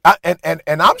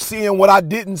 And I'm seeing what I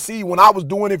didn't see when I was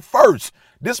doing it first.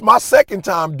 This is my second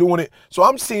time doing it, so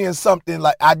I'm seeing something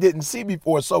like I didn't see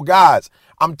before. So guys,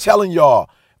 I'm telling y'all,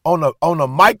 on a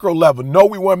micro level, no,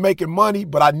 we weren't making money,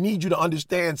 but I need you to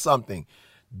understand something.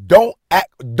 Don't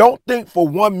think for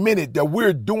 1 minute that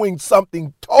we're doing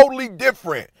something totally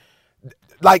different,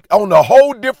 like on a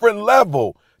whole different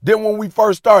level than when we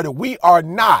first started. We are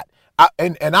not.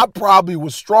 And I probably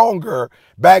was stronger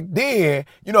back then.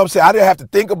 You know what I'm saying? I didn't have to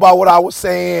think about what I was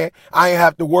saying. I didn't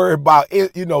have to worry about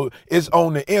it, it's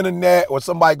on the internet or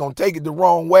somebody gonna take it the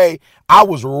wrong way. I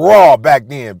was raw back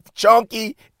then,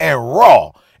 chunky and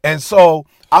raw. And so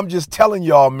I'm just telling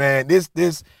y'all, man,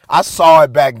 this I saw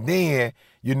it back then,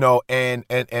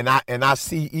 and I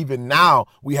see even now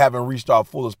we haven't reached our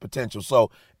fullest potential.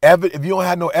 So if you don't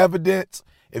have no evidence,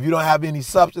 if you don't have any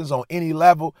substance on any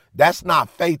level, that's not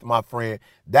faith, my friend.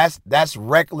 That's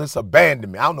reckless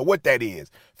abandonment. I don't know what that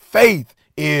is. Faith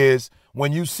is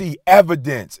when you see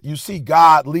evidence, you see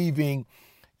God leaving,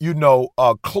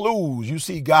 clues. You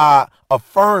see God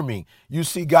affirming. You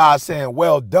see God saying,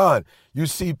 well done. You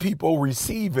see people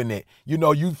receiving it.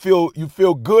 You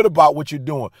feel good about what you're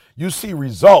doing. You see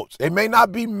results. They may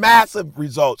not be massive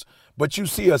results, but you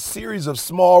see a series of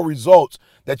small results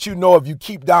that if you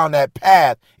keep down that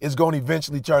path, it's going to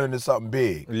eventually turn into something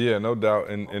big. Yeah, no doubt.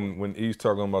 And when E's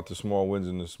talking about the small wins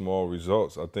and the small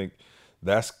results, I think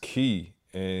that's key.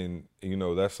 And,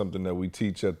 that's something that we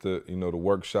teach at the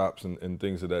workshops and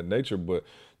things of that nature. But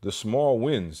the small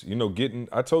wins,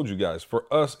 I told you guys, for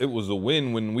us, it was a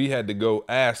win when we had to go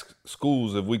ask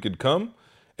schools if we could come.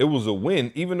 It was a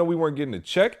win. Even though we weren't getting a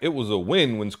check, it was a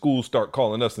win when schools start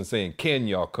calling us and saying, can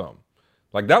y'all come?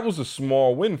 Like, that was a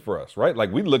small win for us, right?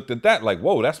 Like, we looked at that like,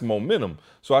 whoa, that's momentum.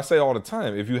 So I say all the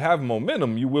time, if you have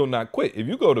momentum, you will not quit. If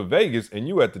you go to Vegas and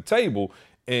you at the table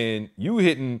and you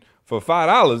hitting for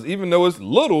 $5, even though it's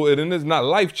little and it's not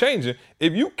life-changing,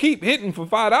 if you keep hitting for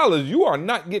 $5, you are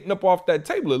not getting up off that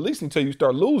table, at least until you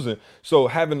start losing. So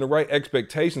having the right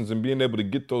expectations and being able to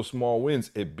get those small wins,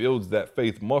 it builds that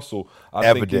faith muscle,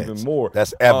 I think, even more.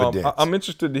 That's evidence. I'm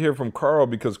interested to hear from Carl,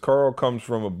 because Carl comes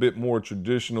from a bit more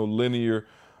traditional, linear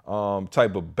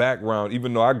type of background,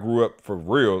 even though I grew up for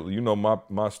real.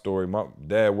 My story. My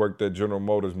dad worked at General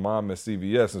Motors, mom at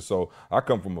CVS, and so I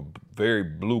come from a very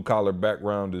blue-collar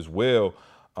background as well.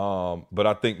 But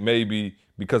I think maybe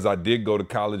because I did go to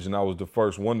college and I was the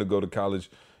first one to go to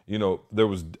college, there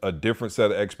was a different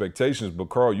set of expectations. But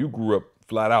Carl, you grew up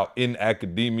flat out in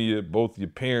academia, both your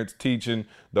parents teaching,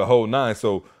 the whole nine.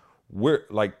 So where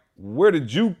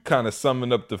did you kind of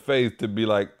summon up the faith to be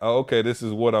like, oh, okay, this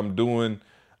is what I'm doing.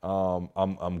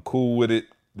 I'm cool with it.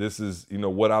 This is,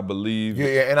 what I believe.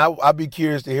 Yeah, and I'd be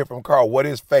curious to hear from Carl. What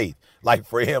is faith? Like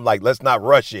for him, like let's not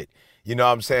rush it. You know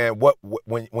what I'm saying?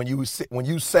 When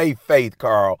you say faith,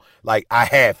 Carl, like I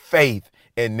have faith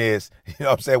in this, you know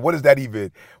what I'm saying? What does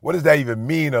that even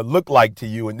mean or look like to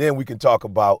you? And then we can talk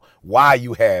about why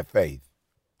you have faith.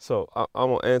 So I'm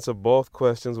gonna answer both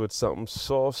questions with something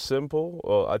so simple,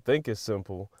 or I think it's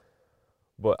simple.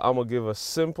 But I'm going to give a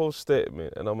simple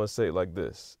statement, and I'm going to say it like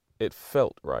this. It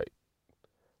felt right.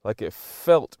 Like, it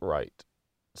felt right.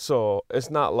 So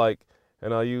it's not like,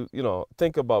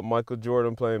 think about Michael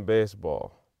Jordan playing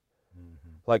baseball.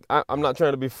 Mm-hmm. Like, I'm not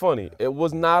trying to be funny. It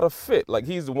was not a fit. Like,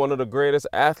 he's one of the greatest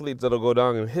athletes that'll go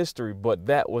down in history, but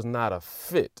that was not a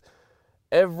fit.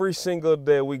 Every single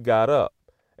day we got up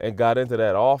and got into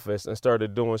that office and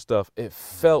started doing stuff, it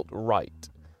felt right.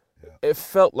 It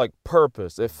felt like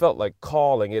purpose. It felt like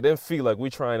calling. It didn't feel like we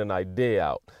trying an idea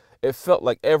out. It felt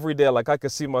like every day, like I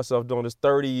could see myself doing this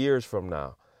 30 years from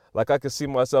now. Like I could see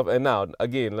myself, and now,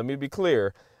 again, let me be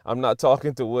clear. I'm not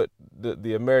talking to what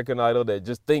the American Idol that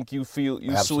just think you feel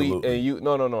you sweet and you,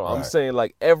 no. Right. I'm saying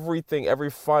like everything,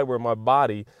 every fiber of my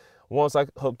body, once I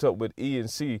hooked up with E and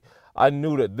C, I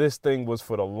knew that this thing was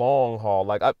for the long haul.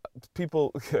 Like I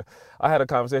had a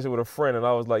conversation with a friend and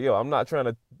I was like, yo, I'm not trying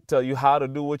to tell you how to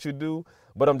do what you do,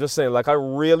 but I'm just saying, like, I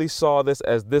really saw this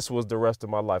as this was the rest of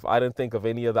my life. I didn't think of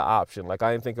any other option. Like,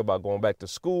 I didn't think about going back to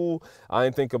school. I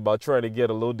didn't think about trying to get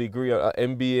a little degree, an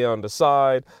MBA on the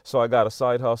side. So I got a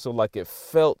side hustle. Like, it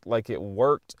felt like it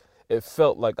worked. It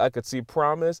felt like I could see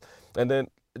promise. And then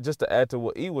just to add to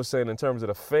what E was saying in terms of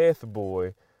the faith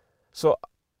boy, so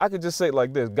I could just say it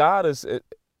like this. God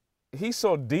he's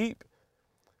so deep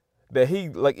that he,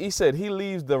 like he said, he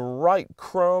leaves the right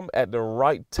crumb at the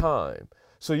right time.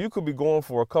 So you could be going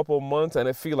for a couple of months and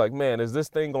it feel like, man, is this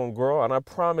thing going to grow? And I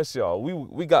promise y'all,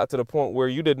 we got to the point where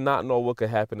you did not know what could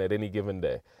happen at any given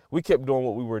day. We kept doing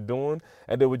what we were doing,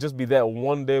 and there would just be that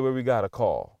one day where we got a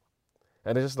call.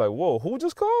 And it's just like, whoa, who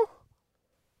just called?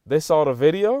 They saw the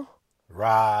video?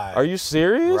 Right. Are you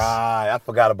serious? Right. I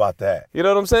forgot about that. You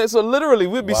know what I'm saying? So literally,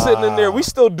 we'd be sitting in there. We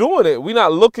still doing it. We're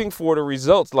not looking for the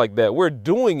results like that. We're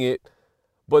doing it.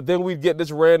 But then we'd get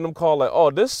this random call like, oh,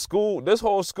 this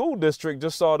whole school district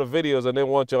just saw the videos and they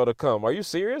want y'all to come. Are you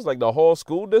serious? Like the whole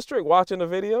school district watching the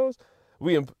videos?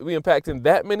 We impacting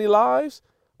that many lives?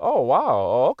 Oh, wow.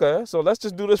 Oh, okay. So let's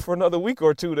just do this for another week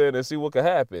or two then and see what could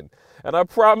happen. And I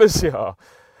promise y'all,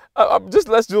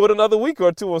 let's do it another week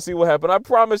or two and see what happens. I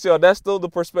promise y'all that's still the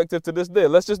perspective to this day.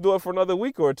 Let's just do it for another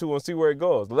week or two and see where it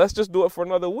goes. Let's just do it for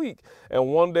another week. And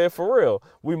one day, for real,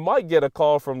 we might get a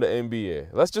call from the NBA.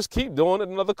 Let's just keep doing it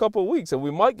another couple of weeks and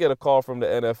we might get a call from the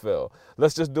NFL.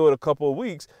 Let's just do it a couple of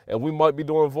weeks and we might be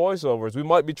doing voiceovers. We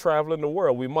might be traveling the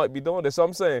world. We might be doing this. So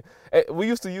I'm saying, we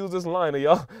used to use this line and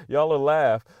y'all will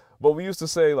laugh, but we used to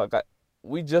say, like,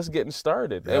 we just getting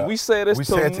started. Yeah. And we say this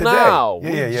till now.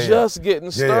 Just getting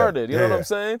started. You know what I'm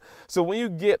saying? So when you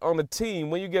get on a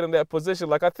team, when you get in that position,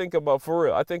 like I think about, for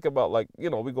real, I think about, like, you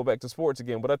know, we go back to sports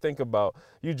again, but I think about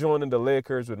you joining the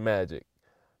Lakers with Magic.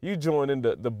 You joining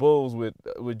the Bulls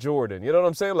with Jordan. You know what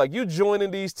I'm saying? Like, you joining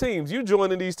these teams. You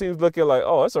joining these teams looking like,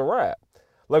 oh, it's a wrap.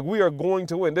 Like, we are going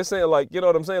to win. This ain't like, you know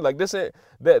what I'm saying? Like, this ain't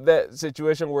that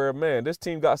situation where, man, this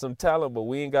team got some talent, but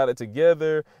we ain't got it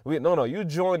together. No, you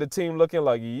joined the team looking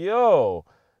like, yo,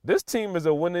 this team is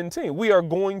a winning team. We are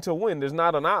going to win. There's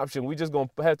not an option. We just going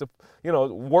to have to, you know,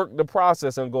 work the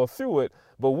process and go through it,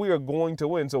 but we are going to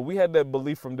win. So we had that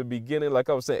belief from the beginning. Like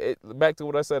I was saying, back to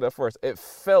what I said at first, it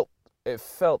felt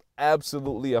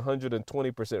absolutely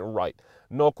 120% right.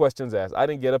 No questions asked. I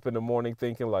didn't get up in the morning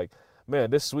thinking like,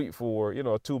 man, this sweet for,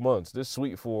 2 months. This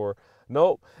sweet for,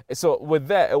 nope. And so with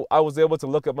that, I was able to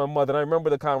look at my mother, and I remember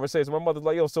the conversation. My mother's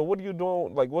like, yo, so what are you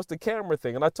doing? Like, what's the camera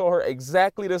thing? And I told her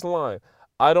exactly this line.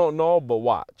 I don't know, but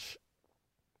watch.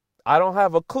 I don't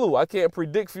have a clue. I can't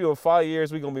predict for you in 5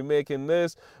 years we're going to be making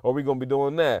this or we're going to be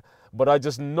doing that. But I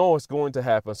just know it's going to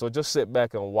happen. So just sit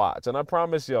back and watch. And I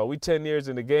promise y'all, we 10 years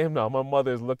in the game now. My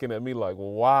mother is looking at me like,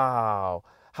 wow.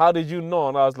 How did you know?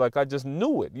 And I was like, I just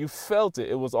knew it. You felt it.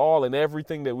 It was all in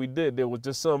everything that we did. There was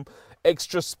just some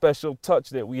extra special touch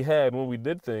that we had when we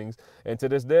did things. And to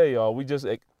this day, y'all, we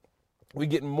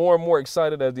getting more and more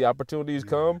excited as the opportunities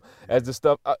come, as the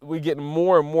stuff. We getting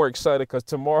more and more excited because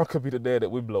tomorrow could be the day that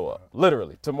we blow up.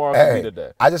 Literally, tomorrow could be the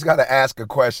day. I just got to ask a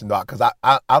question, Doc, because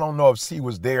I don't know if C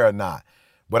was there or not.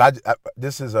 But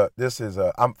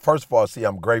first of all, C,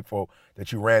 I'm grateful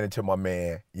that you ran into my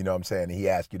man, you know what I'm saying, and he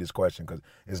asked you this question because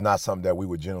it's not something that we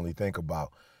would generally think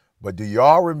about. But do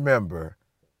y'all remember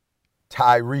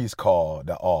Tyrese called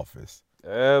the office?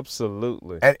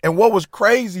 Absolutely. And what was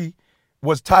crazy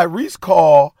was Tyrese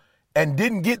called and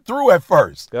didn't get through at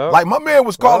first. Yep. Like, my man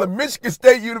was calling Michigan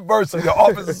State University, the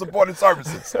Office of Supporting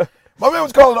Services. My man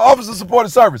was calling the Office of Supporting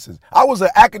Services. I was an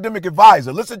academic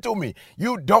advisor. Listen to me.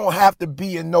 You don't have to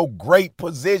be in no great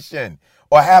position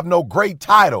or have no great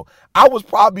title. I was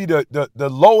probably the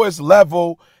lowest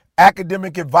level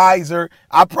academic advisor.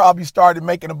 I probably started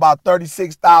making about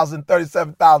 $36,000,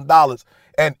 $37,000.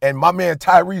 And my man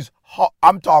Tyrese,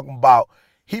 I'm talking about,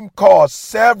 he called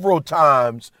several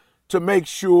times to make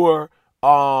sure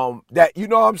that, you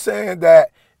know what I'm saying,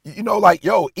 that, you know, like,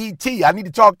 yo, E.T., I need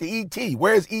to talk to E.T.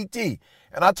 Where's E.T.?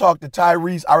 And I talked to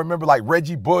Tyrese. I remember, like,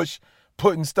 Reggie Bush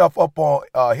putting stuff up on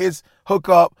his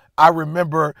hookup. I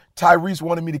remember Tyrese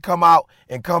wanted me to come out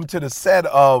and come to the set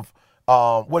of,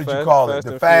 what did you call it?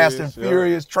 The Fast and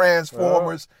Furious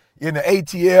Transformers in the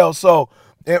ATL. So,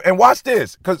 and watch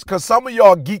this, because some of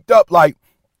y'all geeked up like,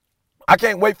 I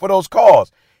can't wait for those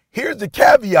calls. Here's the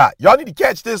caveat. Y'all need to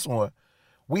catch this one.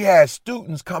 We had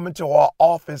students coming to our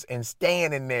office and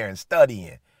staying in there and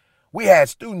studying. We had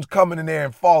students coming in there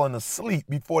and falling asleep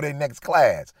before their next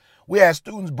class. We had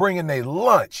students bringing their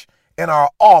lunch in our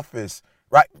office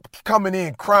right? Coming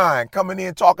in crying, coming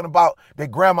in talking about that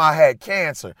grandma had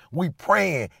cancer. We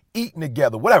praying, eating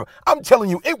together, whatever. I'm telling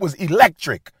you, it was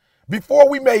electric. Before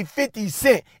we made 50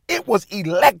 Cent, it was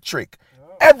electric.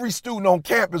 Every student on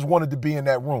campus wanted to be in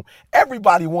that room.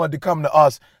 Everybody wanted to come to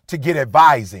us to get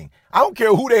advising. I don't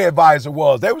care who their advisor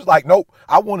was. They was like, nope,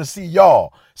 I want to see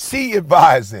y'all. See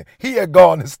advising. He had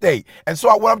gone to state. And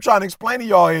so what I'm trying to explain to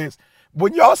y'all is,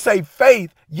 when y'all say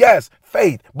faith, yes,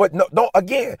 faith. But no,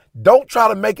 don't try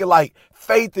to make it like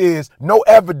faith is no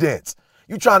evidence.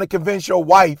 You trying to convince your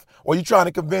wife, or you trying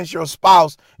to convince your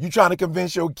spouse, you trying to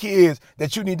convince your kids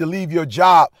that you need to leave your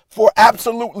job for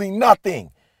absolutely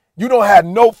nothing. You don't have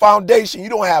no foundation. You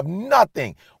don't have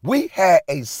nothing. We had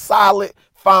a solid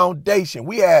foundation.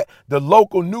 We had the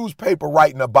local newspaper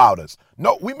writing about us.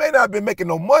 No, we may not have been making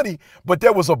no money, but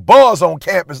there was a buzz on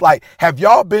campus. Like, have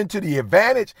y'all been to the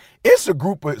Advantage? It's a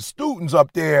group of students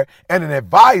up there and an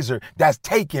advisor that's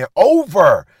taking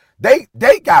over. They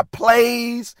got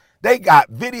plays. They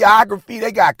got videography.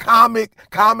 They got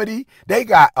comedy. They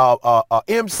got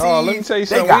MCs. Oh, let me tell you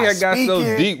something. We had got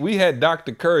so deep. We had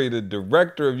Dr. Curry, the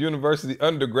director of University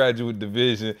Undergraduate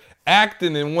Division,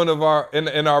 acting in one of our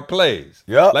in our plays.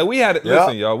 Yeah. Like we had it. Yep.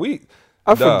 Listen, y'all.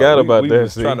 I forgot about we that.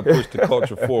 was trying to push the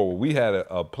culture forward. We had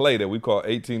a play that we called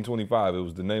 1825. It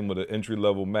was the name of the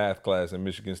entry-level math class in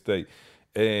Michigan State,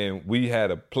 and we had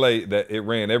a play that it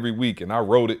ran every week, and I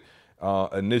wrote it.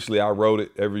 Initially, I wrote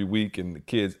it every week, and the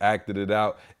kids acted it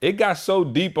out. It got so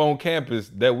deep on campus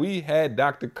that we had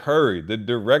Dr. Curry, the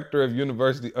director of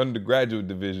University Undergraduate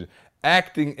Division,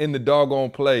 acting in the doggone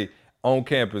play on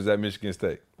campus at Michigan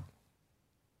State.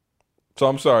 So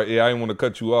I'm sorry, I didn't want to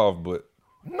cut you off, but.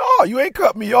 No, you ain't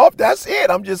cut me off. That's it.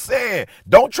 I'm just saying,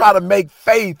 don't try to make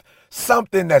faith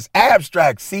something that's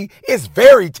abstract. See, it's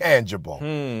very tangible.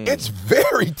 It's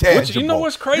very tangible. Which, you know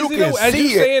what's crazy though? As see you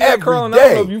saying that, Carl, and I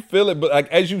don't know if you feel it, but like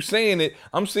as you saying it,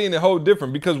 I'm seeing it whole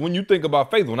different, because when you think about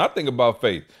faith, when I think about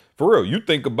faith, for real, you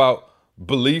think about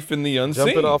belief in the unseen.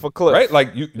 Jumping off a cliff. Right?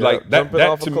 Like you like that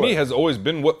to me cliff. has always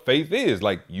been what faith is.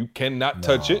 Like you cannot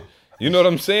touch it. You know what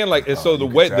I'm saying? Like, and so the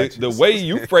way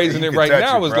you phrasing it right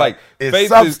now is like it's faith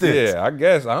substance. is. Yeah, I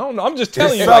guess I don't know. I'm just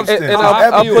telling you. Like, Like, and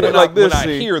I'll put it like this. When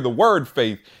I hear the word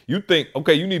faith, you think,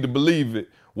 okay, you need to believe it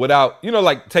without,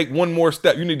 like take one more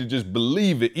step. You need to just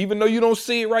believe it, even though you don't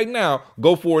see it right now.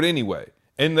 Go for it anyway.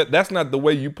 And that's not the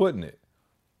way you putting it.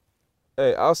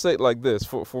 Hey, I'll say it like this.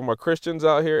 For my Christians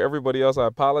out here, everybody else, I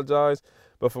apologize.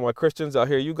 But for my Christians out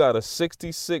here, you got a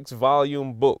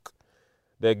 66-volume book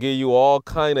that give you all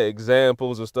kind of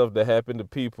examples of stuff that happened to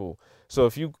people. So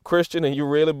if you Christian and you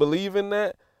really believe in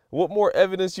that, what more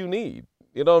evidence you need?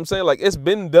 You know what I'm saying? Like, it's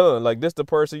been done. Like, this the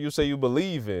person you say you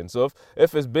believe in. So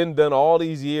if it's been done all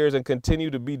these years and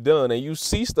continue to be done, and you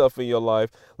see stuff in your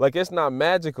life, like, it's not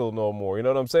magical no more. You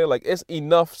know what I'm saying? Like, it's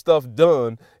enough stuff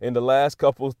done in the last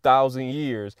couple 1,000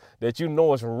 years that you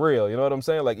know it's real. You know what I'm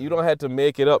saying? Like, you don't have to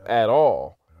make it up at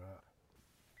all.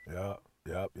 Yep.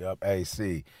 Hey,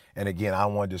 see, and again, I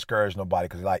don't want to discourage nobody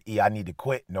because like, I need to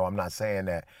quit. No, I'm not saying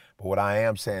that. But what I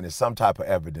am saying is some type of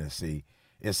evidence, see.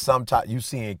 It's some type, you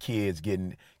seeing kids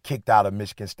getting kicked out of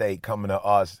Michigan State, coming to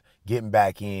us, getting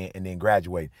back in, and then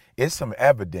graduating. It's some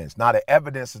evidence. Now, the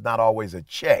evidence is not always a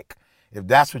check, if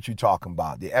that's what you're talking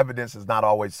about. The evidence is not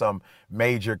always some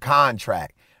major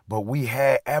contract. But we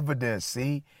had evidence,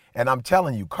 see? And I'm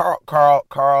telling you,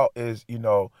 Carl is,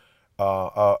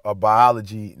 a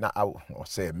biology, not I won't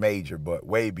say a major, but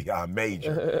way beyond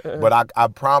major. But I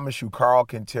promise you, Carl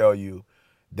can tell you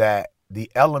that the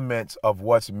elements of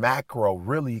what's macro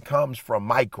really comes from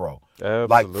micro. Absolutely.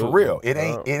 Like, for real. It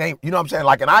ain't, you know what I'm saying?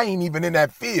 Like, and I ain't even in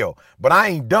that field, but I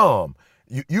ain't dumb.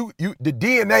 The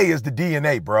DNA is the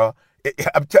DNA, bruh. The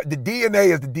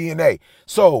DNA is the DNA.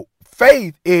 So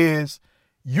faith is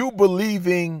you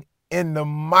believing in the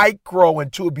micro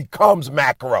until it becomes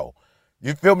macro.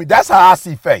 You feel me? That's how I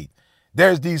see faith.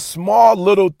 There's these small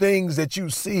little things that you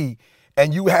see,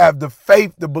 and you have the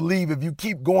faith to believe if you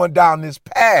keep going down this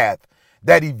path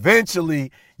that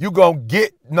eventually you're going to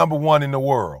get number one in the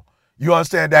world. You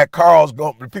understand that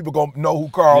people going to know who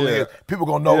Carl is. People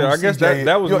going to know who I guess CJ is.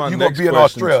 that was my you're next be in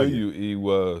question Australia. to you, E,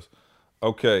 was,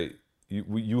 okay,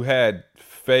 you had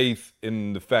faith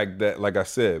in the fact that, like I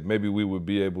said, maybe we would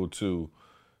be able to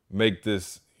make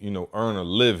this, earn a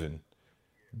living.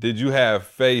 Did you have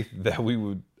faith that we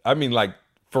would, like,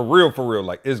 for real,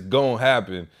 like, it's going to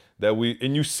happen that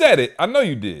and you said it, I know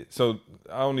you did, so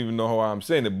I don't even know how I'm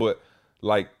saying it, but,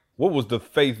 like, what was the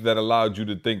faith that allowed you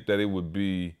to think that it would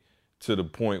be to the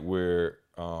point where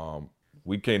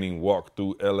we can't even walk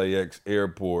through LAX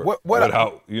airport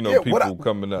without, people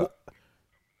coming up?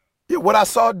 Yeah, what I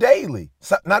saw daily.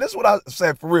 So, now, this is what I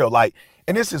said for real. Like,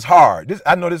 and this is hard.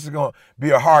 I know this is going to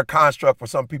be a hard construct for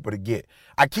some people to get.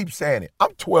 I keep saying it.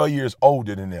 I'm 12 years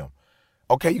older than them.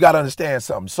 Okay, you got to understand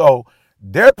something. So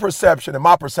their perception and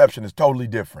my perception is totally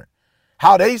different.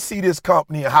 How they see this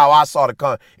company and how I saw the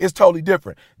company is totally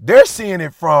different. They're seeing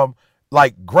it from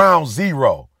like ground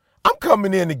zero. I'm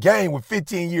coming in the game with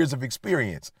 15 years of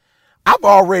experience. I've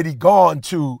already gone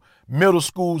to middle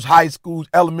schools, high schools,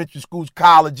 elementary schools,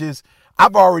 colleges.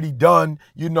 I've already done,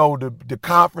 the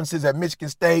conferences at Michigan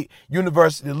State,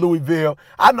 University of Louisville.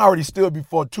 I've already stood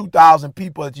before 2,000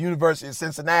 people at the University of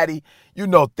Cincinnati,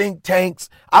 think tanks.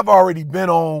 I've already been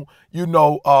on,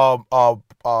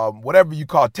 whatever you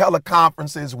call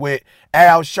teleconferences with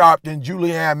Al Sharpton,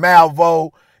 Julianne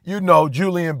Malveaux,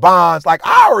 Julian Bonds. Like,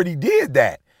 I already did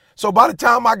that. So by the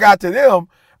time I got to them,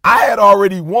 I had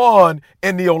already won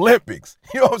in the Olympics.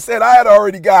 You know what I'm saying? I had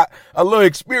already got a little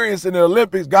experience in the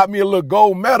Olympics, got me a little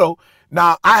gold medal.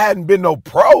 Now, I hadn't been no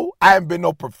pro. I hadn't been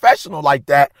no professional like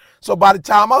that. So by the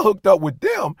time I hooked up with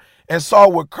them and saw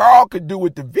what Carl could do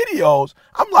with the videos,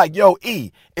 I'm like, yo,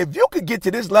 E, if you could get to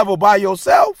this level by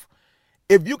yourself,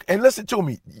 and listen to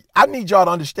me, I need y'all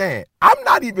to understand, I'm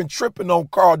not even tripping on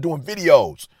Carl doing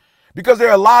videos. Because there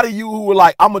are a lot of you who were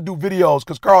like, I'm going to do videos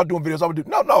because Carl doing videos. I'm going to do.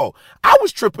 No. I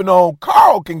was tripping on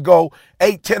Carl can go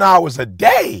 8-10 hours a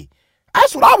day.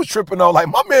 That's what I was tripping on. Like,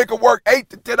 my man could work 8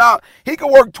 to 10 hours. He could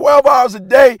work 12 hours a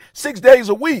day, 6 days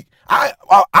a week. I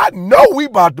know we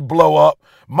about to blow up.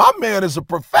 My man is a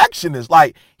perfectionist.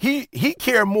 Like, he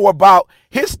care more about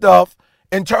his stuff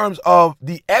in terms of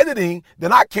the editing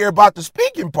than I care about the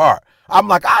speaking part. I'm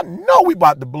like, I know we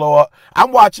about to blow up.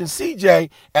 I'm watching CJ,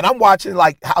 and I'm watching,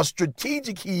 like, how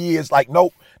strategic he is. Like,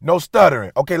 nope, no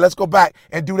stuttering. Okay, let's go back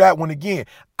and do that one again.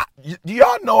 Do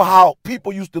y'all know how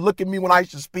people used to look at me when I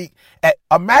used to speak?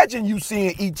 Imagine you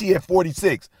seeing ET at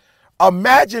 46.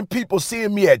 Imagine people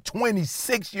seeing me at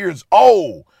 26 years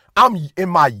old. I'm in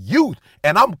my youth,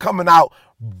 and I'm coming out,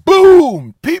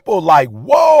 boom. People like,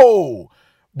 whoa.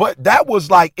 But that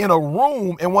was like in a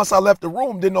room, and once I left the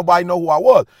room, didn't nobody know who I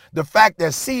was. The fact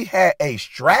that C had a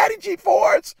strategy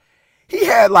for us, he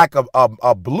had like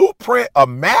a blueprint, a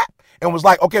map, and was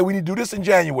like, okay, we need to do this in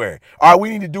January. All right, we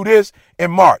need to do this in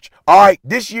March. All right,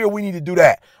 this year we need to do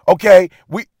that. Okay,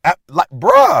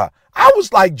 bruh, I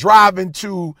was like driving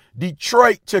to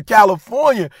Detroit to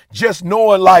California just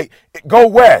knowing like, go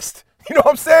west. You know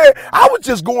what I'm saying? I was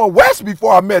just going west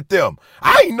before I met them.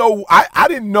 I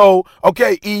didn't know,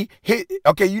 okay, you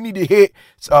need to hit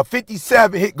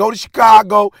 57, go to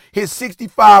Chicago, hit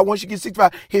 65. Once you get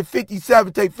 65, hit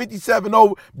 57, take 57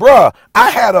 over. Bruh,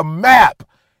 I had a map.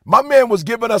 My man was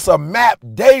giving us a map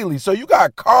daily. So you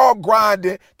got Carl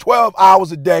grinding 12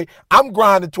 hours a day. I'm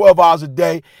grinding 12 hours a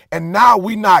day. And now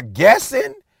we not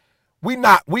guessing. We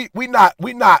not, you know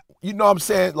what I'm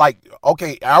saying? Like,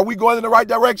 okay, are we going in the right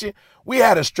direction? We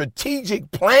had a strategic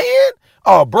plan.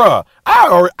 Oh, bruh,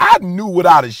 I knew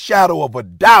without a shadow of a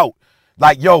doubt,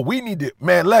 like, yo, we need to,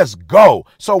 man, let's go.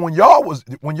 So when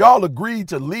y'all agreed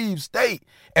to leave state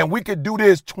and we could do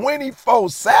this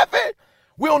 24/7,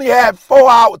 we only had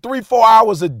 3-4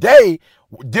 hours a day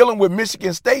dealing with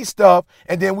Michigan State stuff,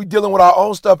 and then we dealing with our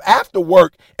own stuff after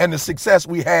work and the success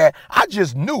we had. I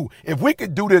just knew if we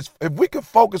could do this, if we could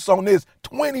focus on this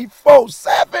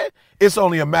 24/7, it's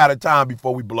only a matter of time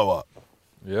before we blow up.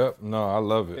 Yep. No, I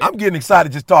love it. I'm getting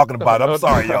excited just talking about it. I'm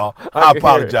sorry, y'all. I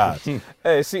apologize.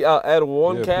 Hey, see, I'll add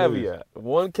one caveat. Please.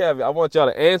 One caveat. I want y'all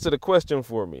to answer the question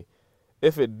for me.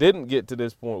 If it didn't get to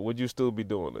this point, would you still be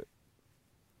doing it?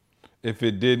 If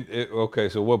it didn't, okay,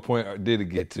 so what point did it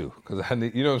get to? Because I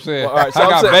need, you know what I'm saying? Well, all right, so I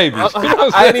got babies.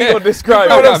 I ain't even going to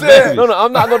describe it. You know what I'm saying? No,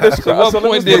 I'm not going to describe it. So what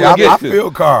point did it get to? I feel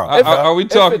Carl. Are we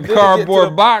talking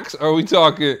cardboard box, or are we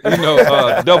talking,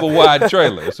 double wide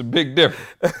trailer? It's a big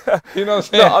difference. You know what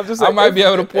I'm saying? No, I'm just saying, I might be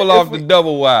able to pull off the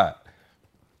double wide.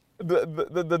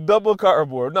 The double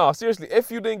cardboard. No, seriously,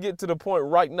 if you didn't get to the point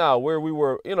right now where we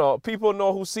were, people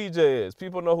know who CJ is.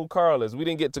 People know who Carl is. We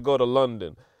didn't get to go to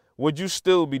London. Would you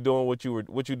still be doing what you're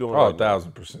doing right now?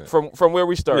 1,000%. From where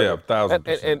we started? Yeah,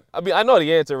 1,000%. And I mean, I know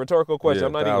the answer, rhetorical question. Yeah,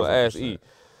 I'm not even going to ask E.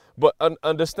 But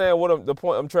understand the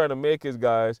point I'm trying to make is,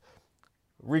 guys,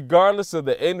 regardless of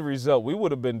the end result, we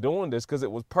would have been doing this because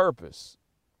it was purpose.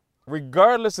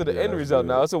 Regardless of the end result,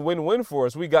 now it's a win-win for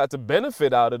us. We got to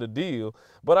benefit out of the deal.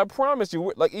 But I promise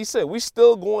you, like he said, we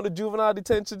still going to juvenile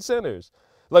detention centers.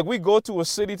 Like, we go to a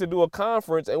city to do a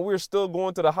conference, and we're still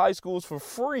going to the high schools for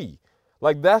free.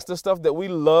 Like, that's the stuff that we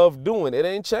love doing. It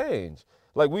ain't changed.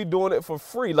 Like, we doing it for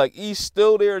free. Like, E's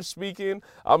still there speaking.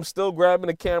 I'm still grabbing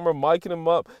the camera, micing him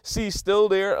up. C's still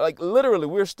there. Like, literally,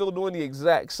 we're still doing the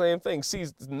exact same thing.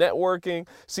 C's networking.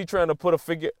 C trying to put a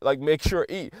figure, like, make sure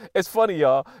E. It's funny,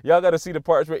 y'all. Y'all got to see the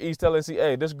parts where E's telling C,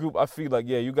 hey, this group, I feel like,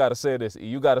 yeah, you got to say this, E.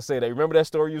 You got to say that. Remember that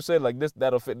story you said? Like,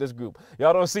 that'll fit this group.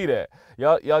 Y'all don't see that.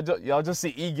 Y'all just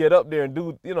see E get up there and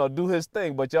do his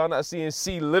thing, but y'all not seeing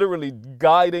C literally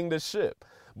guiding the ship.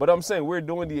 But I'm saying we're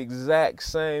doing the exact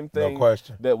same thing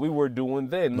that we were doing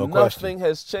then. Nothing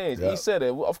has changed. He said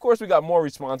it. Of course, we got more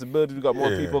responsibilities. We got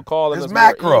more people calling us,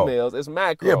 macro. more emails. It's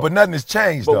macro. Yeah, but nothing has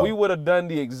changed, but though. we would have done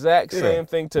the exact same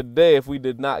thing today if we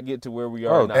did not get to where we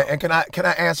are now. And can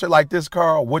I answer like this,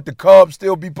 Carl? Would the Cubs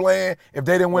still be playing if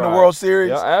they didn't win the World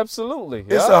Series? Yeah, absolutely.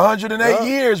 It's 108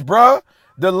 years, bruh.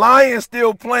 The Lions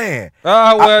still playing.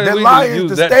 Well, the we Lions, use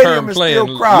the that stadium term is playing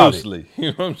still crowded. loosely. You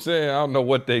know what I'm saying? I don't know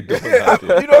what they doing out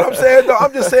there. You know what I'm saying, though?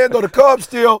 I'm just saying, though, the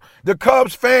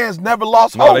Cubs fans never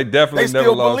lost hope. No, they definitely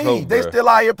never lost hope, They bruh. still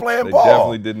out here playing They ball.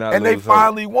 definitely did not and lose they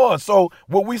finally won. So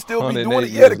will we still be doing it?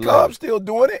 108 Yeah, the years Cubs later. still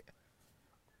doing it.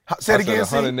 Say it again,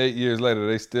 108 years later,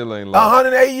 they still ain't lost.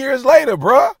 108 years later,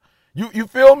 bruh. You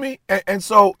feel me? And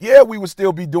so, yeah, we would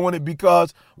still be doing it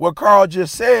because what Carl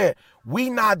just said,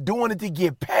 we not doing it to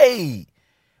get paid.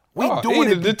 We doing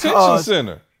it the detention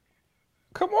center.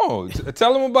 Come on,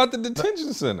 tell them about the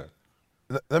detention center.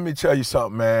 Let me tell you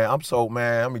something, man.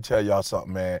 Let me tell y'all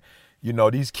something, man. You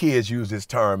know, these kids use this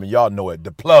term, and y'all know it,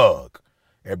 the plug.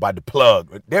 Everybody, the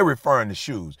plug. They're referring to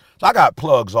shoes. So I got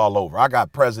plugs all over. I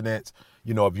got presidents,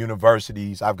 of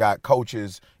universities. I've got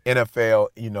coaches, NFL,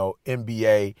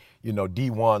 NBA,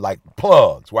 D1, like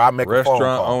plugs where I make a phone call.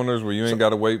 Restaurant owners where you ain't got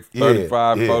to wait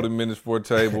 35, 40 minutes for a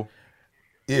table.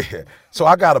 Yeah. So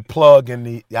I got to plug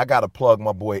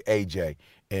my boy AJ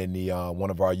in the one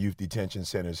of our youth detention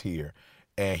centers here.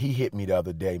 And he hit me the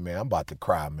other day, man. I'm about to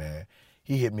cry, man.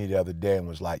 He hit me the other day and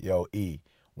was like, yo, E,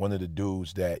 one of the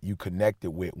dudes that you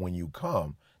connected with when you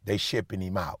come, they shipping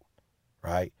him out,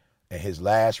 right? And his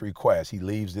last request, he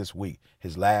leaves this week.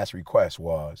 His last request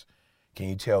was, can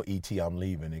you tell E.T. I'm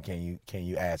leaving, and can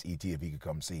you ask E.T. if he could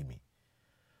come see me?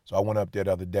 So I went up there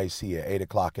the other day, see at 8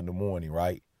 o'clock in the morning,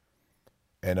 right?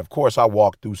 And of course I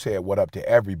walked through, said what up to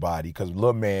everybody, because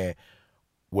little man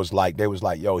was like,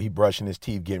 yo, he brushing his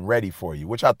teeth, getting ready for you,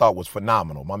 which I thought was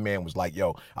phenomenal. My man was like,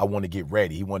 yo, I want to get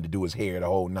ready. He wanted to do his hair the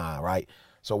whole nine, right?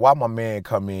 So while my man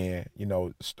come in,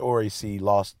 Story C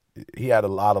lost, he had a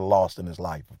lot of loss in his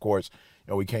life. Of course,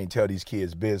 we can't tell these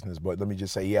kids business, but let me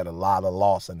just say he had a lot of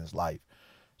loss in his life.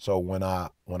 So when I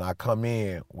come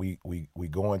in, we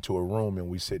go into a room and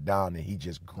we sit down, and he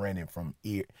just grinning from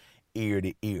ear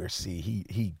to ear. See,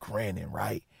 he grinning,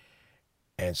 right?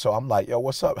 And so I'm like, yo,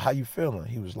 what's up? How you feeling?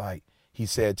 He was like, he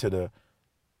said to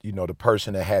the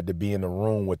person that had to be in the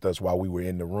room with us while we were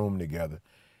in the room together,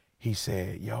 he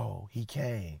said, yo, he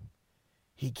came.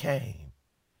 He came.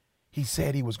 He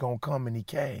said he was going to come, and he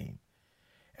came.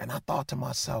 And I thought to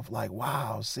myself, like,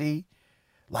 wow, see,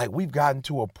 like we've gotten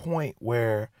to a point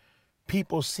where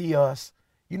people see us,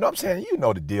 you know what I'm saying? You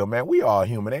know the deal, man. We are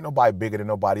human. Ain't nobody bigger than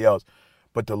nobody else.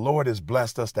 But the Lord has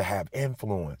blessed us to have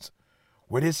influence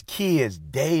where this kid's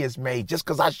day is made just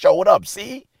because I showed up.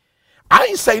 See, I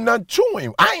ain't say nothing to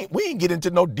him. We ain't get into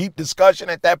no deep discussion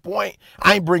at that point.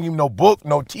 I ain't bring him no book,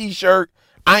 no T-shirt.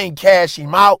 I ain't cash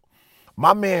him out.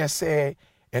 My man said,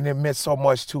 and it meant so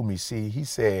much to me. See, he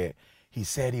said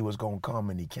he was going to come,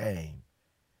 and he came.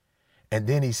 And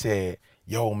then he said,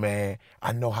 yo, man,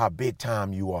 I know how big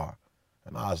time you are.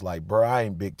 And I was like, bro, I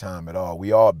ain't big time at all.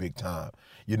 We all big time.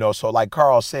 So like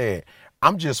Carl said,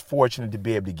 I'm just fortunate to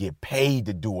be able to get paid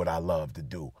to do what I love to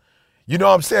do. You know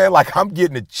what I'm saying? Like I'm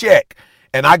getting a check,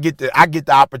 and I get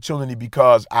the opportunity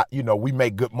because we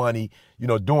make good money,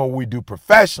 doing what we do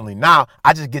professionally. Now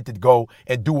I just get to go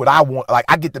and do what I want. Like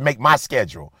I get to make my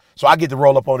schedule. So I get to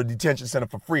roll up on the detention center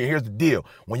for free. And here's the deal.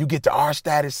 When you get to our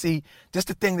status, see, just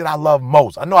the thing that I love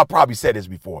most. I know I probably said this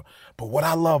before, but what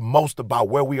I love most about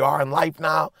where we are in life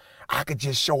now, I could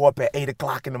just show up at 8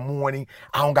 o'clock in the morning.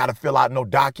 I don't got to fill out no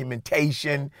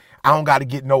documentation. I don't got to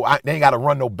they ain't got to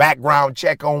run no background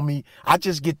check on me. I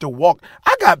just get to walk.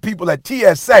 I got people at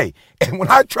TSA. And when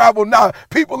I travel now,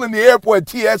 people in the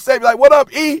airport at TSA be like, what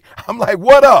up, E? I'm like,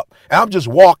 what up? And I'm just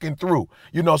walking through.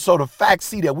 So the fact,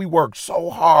 see, that we work so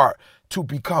hard to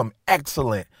become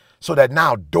excellent so that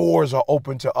now doors are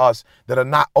open to us that are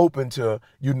not open to,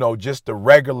 just the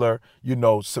regular,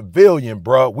 civilian,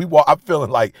 bro. I'm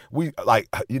feeling like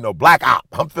Black Op.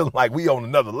 I'm feeling like we on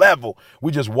another level.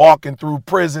 We just walking through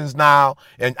prisons now.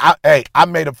 And I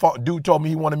made a phone, dude told me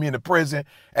he wanted me in the prison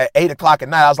at 8 o'clock at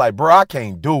night. I was like, bro, I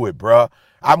can't do it, bro.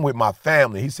 I'm with my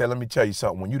family. He said, let me tell you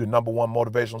something. When you're the #1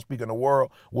 motivational speaker in the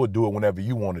world, we'll do it whenever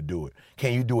you want to do it.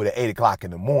 Can you do it at 8 o'clock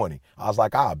in the morning? I was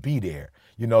like, I'll be there.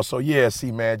 You know, so yeah,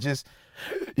 see, man,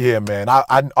 yeah, man.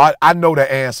 I know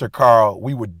the answer, Carl.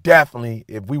 We would definitely,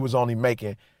 if we was only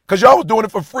making, because y'all was doing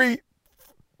it for free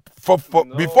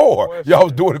before. Question. Y'all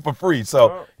was doing it for free.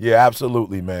 So, yeah,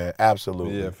 absolutely, man.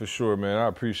 Absolutely. Yeah, for sure, man. I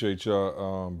appreciate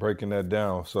y'all breaking that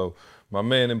down. So, my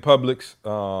man in Publix,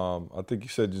 I think you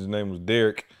said his name was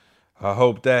Derek. I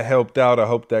hope that helped out. I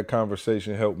hope that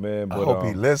conversation helped, man. But, I hope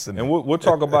he listened. And we'll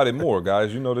talk about it more,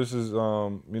 guys. You know, this is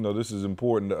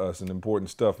important to us and important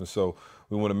stuff. And so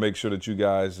we want to make sure that you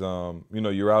guys,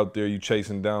 you're out there, you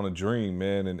chasing down a dream,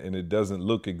 man, and it doesn't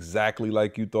look exactly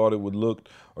like you thought it would look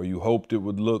or you hoped it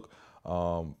would look.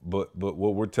 But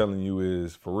what we're telling you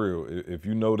is, for real, if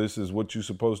you know this is what you're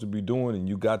supposed to be doing and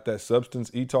you got that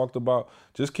substance he talked about,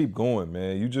 just keep going,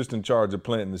 man. You're just in charge of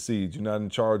planting the seeds. You're not in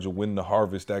charge of when the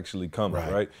harvest actually comes,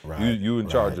 right? You in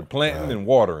charge of planting and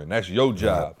watering. That's your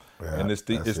job. And it's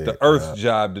the earth's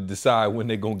job to decide when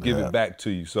they're going to give it back to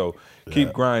you. So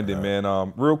keep grinding, man.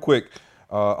 Real quick,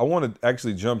 I want to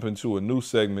actually jump into a new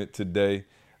segment today.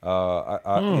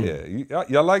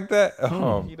 Y'all like that?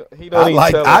 He don't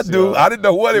I do. Y'all. I didn't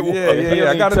know what it was. Yeah.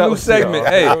 I got a new segment.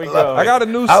 Hey, I got a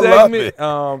new love segment. it.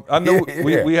 I know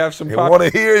we have some. Want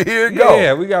to hear it? Here it go.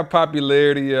 Yeah, we got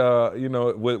popularity.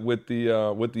 With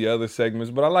the other segments,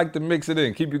 but I like to mix it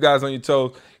in. Keep you guys on your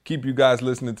toes. Keep you guys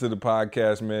listening to the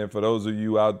podcast, man. For those of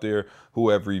you out there who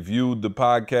have reviewed the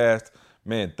podcast,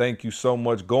 man, thank you so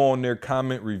much. Go on there,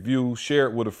 comment, review, share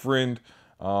it with a friend.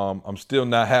 I'm still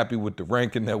not happy with the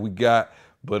ranking that we got,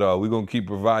 but we're going to keep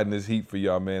providing this heat for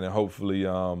y'all, man, and hopefully,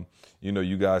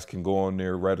 you guys can go on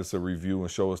there, write us a review, and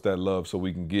show us that love so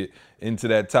we can get into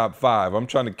that top 5. I'm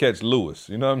trying to catch Lewis.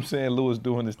 You know what I'm saying? Lewis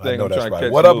doing this thing. I know I'm trying that's to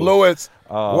catch What up, Lewis?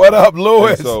 What up,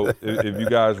 Lewis? So if you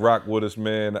guys rock with us,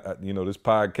 man, this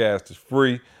podcast is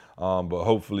free. But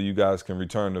hopefully you guys can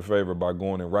return the favor by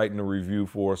going and writing a review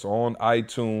for us on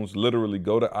iTunes. Literally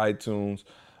go to iTunes.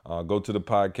 Go to the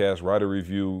podcast, write a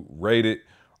review, rate it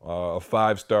a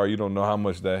 5-star. You don't know how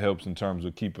much that helps in terms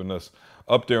of keeping us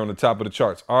up there on the top of the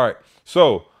charts. All right,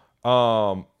 so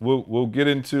we'll get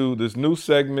into this new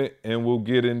segment and we'll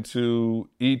get into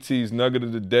ET's Nugget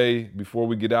of the Day before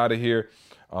we get out of here.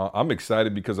 I'm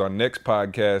excited because our next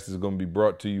podcast is going to be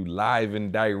brought to you live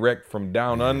and direct from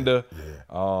down under.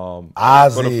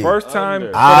 Ozzy. For the first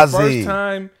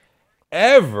time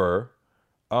ever,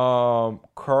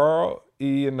 Carl,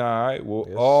 E and I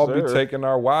will be taking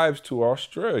our wives to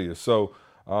Australia. So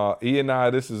E and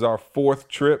I, this is our 4th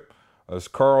trip. It's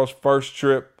Carl's first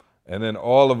trip, and then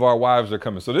all of our wives are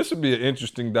coming. So this would be an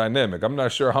interesting dynamic. I'm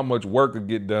not sure how much work will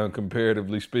get done,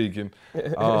 comparatively speaking.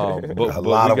 But a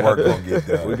lot of work gonna get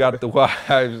done. We got the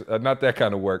wives, not that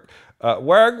kind of work.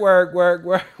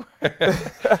 Work.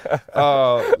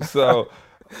 So.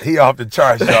 He off the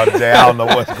charts, y'all, today. I don't know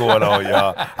what's going on,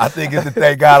 y'all. I think it's the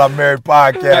Thank God I'm Married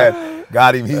podcast.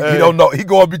 Got him. He don't know. He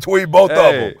going between both of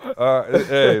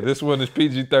them. This one is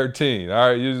PG-13. All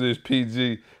right, usually it's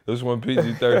PG. This one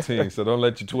PG-13. So don't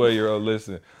let your 12-year-old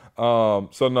listen.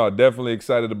 So no, definitely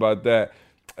excited about that.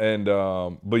 And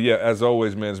but yeah, as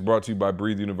always, man, it's brought to you by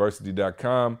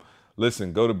BreatheUniversity.com.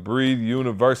 Listen, go to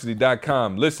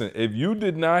BreatheUniversity.com. Listen, if you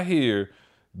did not hear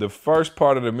the first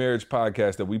part of the marriage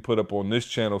podcast that we put up on this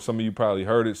channel, some of you probably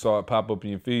heard it, saw it pop up in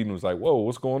your feed and was like, whoa,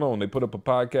 what's going on? They put up a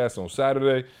podcast on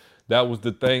Saturday. That was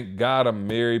the Thank God I'm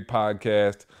Married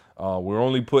podcast. We're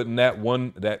only putting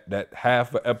that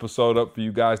half an episode up for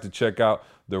you guys to check out.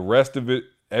 The rest of it,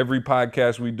 every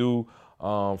podcast we do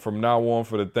from now on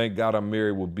for the Thank God I'm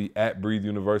Married will be at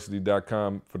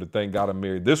BreatheUniversity.com for the Thank God I'm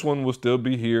Married. This one will still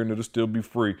be here and it'll still be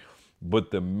free.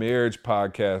 But the marriage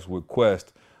podcast with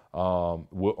Quest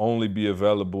will only be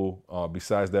available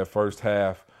besides that first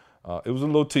half. It was a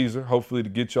little teaser, hopefully to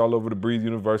get y'all over to Breathe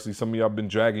University. Some of y'all been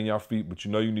dragging y'all feet, but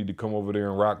you know you need to come over there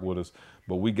and rock with us.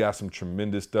 But we got some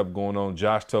tremendous stuff going on.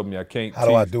 Josh told me I can't How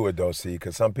do I do it, though, C?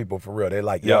 Because some people, for real, they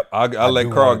like, yep. I'll let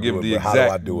Carl give the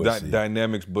exact exact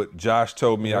dynamics, but Josh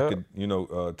told me I could,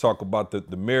 talk about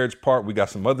the marriage part. We got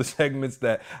some other segments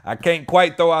that I can't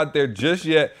quite throw out there just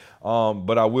yet.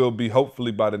 But I will be,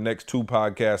 hopefully by the next 2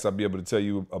 podcasts, I'll be able to tell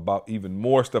you about even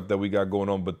more stuff that we got going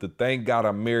on. But the Thank God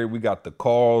I'm Married, we got the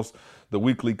calls, the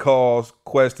weekly calls.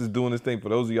 Quest is doing this thing. For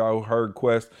those of y'all who heard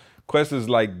Quest is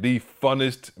like the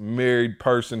funnest married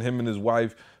person. Him and his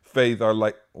wife, Faith, are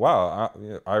like, wow,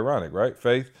 ironic, right?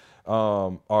 Faith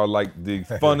are like the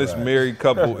funnest married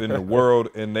couple in the world,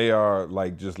 and they are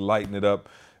like just lighting it up.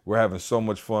 We're having so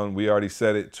much fun. We already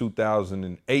said it,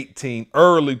 2018,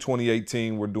 early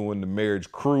 2018, we're doing the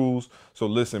marriage cruise. So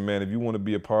listen, man, if you want to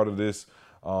be a part of this,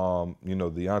 You know,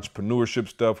 the entrepreneurship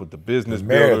stuff with the business The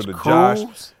builder, marriage the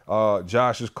cruise.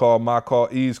 Josh's call, my call,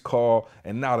 E's call,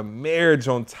 and now the marriage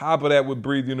on top of that with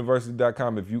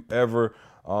BreatheUniversity.com. If you ever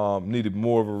needed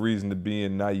more of a reason to be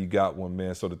in, now you got one,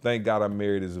 man. So the Thank God I'm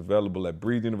Married is available at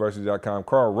BreatheUniversity.com.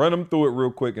 Carl, run them through it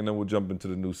real quick, and then we'll jump into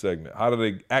the new segment. How do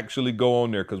they actually go on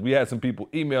there? Because we had some people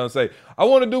email and say, I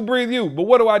want to do Breathe You, but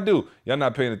what do I do? Y'all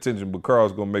not paying attention, but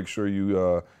Carl's going to make sure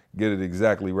you get it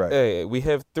exactly right. Hey, we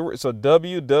have three. So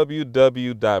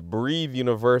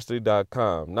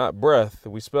www.breatheuniversity.com, not breath.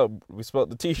 We spelled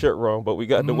the T-shirt wrong, but we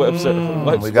got the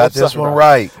website. We got this one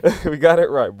right. We got it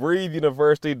right.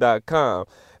 BreatheUniversity.com.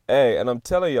 Hey, and I'm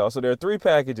telling y'all, so there are 3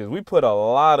 packages. We put a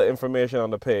lot of information on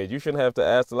the page. You shouldn't have to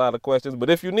ask a lot of questions, but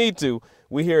if you need to,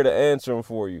 we're here to answer them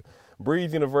for you.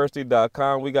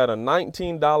 BreatheUniversity.com. We got a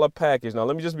 $19 package. Now,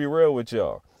 let me just be real with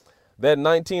y'all. That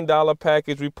 $19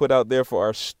 package we put out there for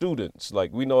our students.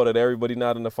 Like, we know that everybody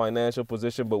not in a financial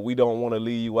position, but we don't want to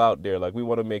leave you out there. Like, we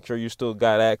want to make sure you still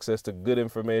got access to good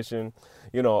information,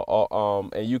 you know,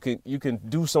 and you can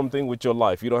do something with your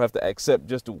life. You don't have to accept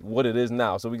just what it is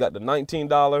now. So we got the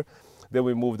 $19. Then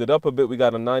we moved it up a bit. We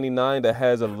got a $99 that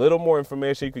has a little more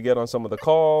information you could get on some of the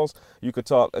calls. You could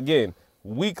talk, again,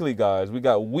 weekly, guys. We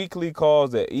got weekly calls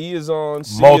that E is on,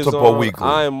 C Multiple is on, weekly.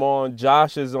 I am on,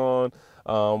 Josh is on.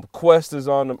 Quest is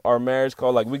on our marriage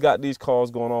call. Like, we got these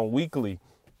calls going on weekly.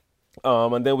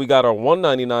 And then we got our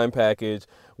 $199 package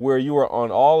where you are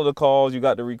on all of the calls. You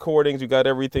got the recordings, you got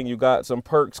everything. You got some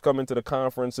perks coming to the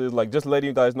conferences, like just letting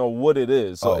you guys know what it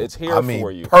is. So it's here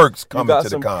for you. Perks coming to the You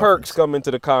got some conference. perks coming to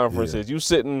the conferences. You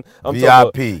sitting, I'm VIP.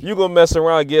 talking about, you gonna mess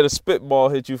around and get a spitball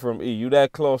hit you from E. You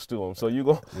that close to him. So you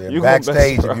gonna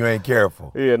backstage mess if you ain't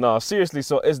careful. Yeah, no, seriously.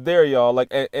 So it's there, y'all.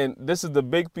 Like, and this is the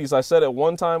big piece. I said it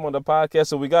one time on the podcast.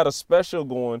 So we got a special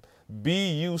going.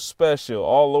 BU special,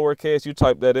 all lowercase. You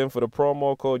type that in for the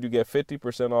promo code, you get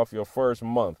 50% off your first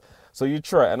month. So you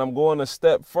try, and I'm going a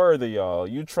step further, y'all.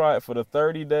 You try it for the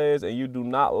 30 days and you do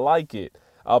not like it.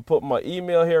 I'll put my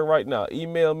email here right now.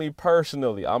 Email me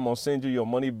personally. I'm going to send you your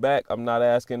money back. I'm not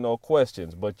asking no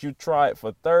questions, but you try it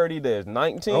for 30 days.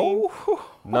 19,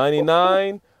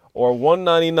 99, or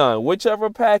 $199, whichever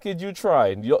package you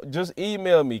try. Just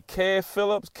email me,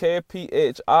 KPhillips,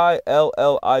 KPHILLIPS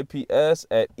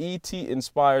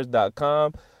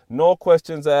 @etinspires.com. No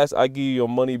questions asked. I give you your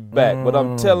money back. But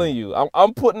I'm telling you,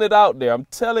 I'm putting it out there. I'm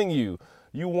telling you,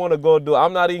 you want to go do it.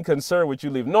 I'm not even concerned with you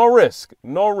leaving. No risk.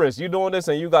 No risk. You doing this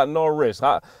and you got no risk.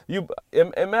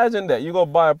 Imagine that. You go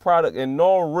buy a product and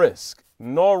no risk.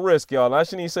 No risk, y'all. I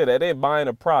shouldn't even say that. They ain't buying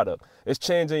a product. It's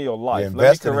changing your life.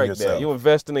 Let me correct that. You're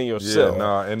investing in yourself.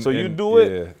 Yeah, you do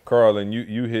it. Yeah, Carl, and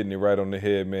you hitting it right on the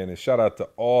head, man. And shout out to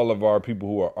all of our people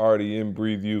who are already in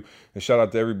Breathe You. And shout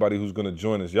out to everybody who's going to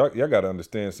join us. Y'all got to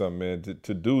understand something, man.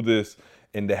 To do this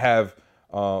and to have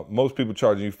most people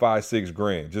charging you $5-6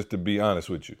 grand, just to be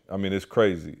honest with you. I mean, it's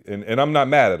crazy. And I'm not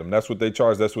mad at them. That's what they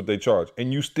charge. That's what they charge.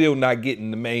 And you still not getting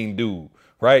the main dude.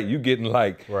 Right, you getting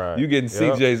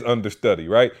CJ's understudy,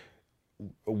 right?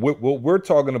 What we're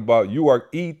talking about, you are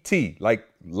ET, like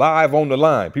live on the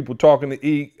line. People talking to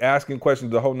E, asking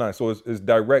questions the whole night. So it's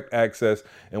direct access,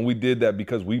 and we did that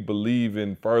because we believe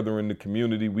in furthering the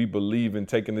community. We believe in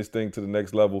taking this thing to the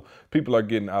next level. People are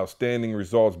getting outstanding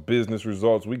results, business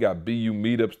results. We got BU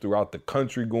meetups throughout the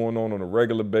country going on a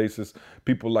regular basis.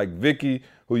 People like Vicky,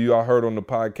 who you all heard on the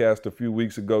podcast a few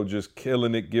weeks ago, just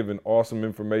killing it, giving awesome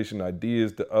information,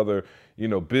 ideas to other,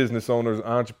 business owners,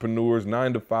 entrepreneurs,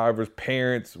 9-to-5ers,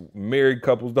 parents, married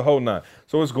couples, the whole nine.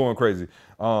 So it's going crazy.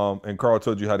 And Carl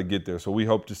told you how to get there. So we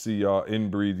hope to see y'all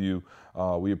in Breathe You.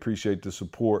 We appreciate the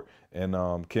support and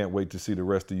can't wait to see the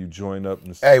rest of you join up.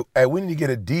 Hey, we need to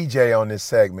get a DJ on this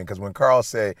segment because when Carl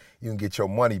said you can get your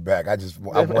money back, I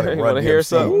want to run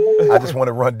DMC. I just want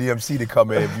to run DMC to come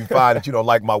in. If you find that you don't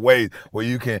like my ways, well,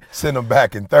 you can send them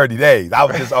back in 30 days. I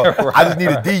just need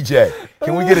a DJ.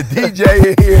 Can we get a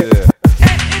DJ in here? Yeah.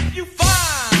 You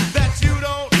find that you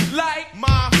don't like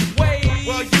my ways,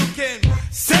 well, you can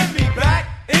send me back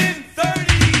in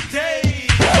 30 days.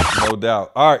 No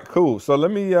doubt. All right, cool. So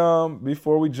let me,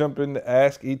 before we jump into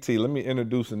Ask ET, let me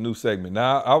introduce a new segment.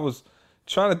 Now, I was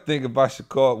trying to think if I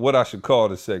should what I should call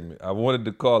the segment. I wanted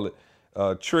to call it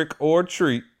Trick or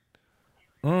Treat.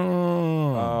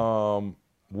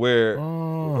 Where,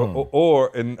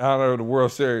 or in honor of the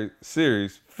World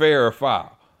Series, Fair or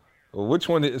Foul. Which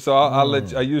one is, so I'll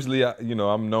let you,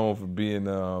 I'm known for being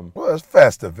well, it's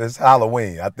festive. It's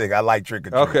Halloween. I think I like trick or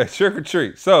treat. Okay, trick or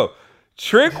treat. So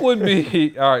trick would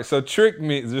be all right, so trick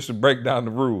means, just to break down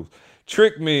the rules.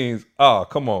 Trick means, oh,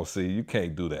 come on, see, you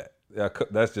can't do that.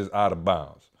 That's just out of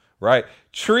bounds. right?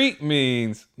 Treat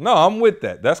means, no, I'm with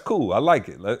that. That's cool. I like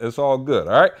it. It's all good,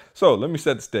 all right? So let me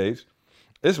set the stage.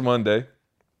 It's Monday.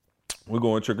 We're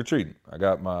going trick-or-treating. I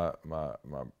got my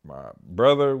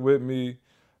brother with me,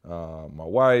 my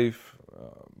wife,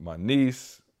 my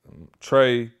niece,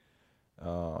 Trey,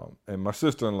 and my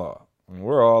sister-in-law. And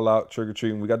we're all out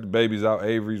trick-or-treating. We got the babies out.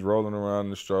 Avery's rolling around in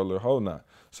the stroller, whole nine.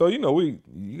 So, you know,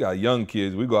 you got young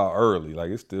kids. We go out early.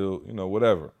 Like, it's still, you know,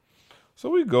 whatever. So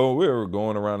we were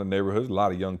going around the neighborhood. There's a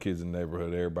lot of young kids in the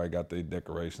neighborhood. Everybody got their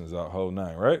decorations out, whole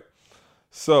nine, right?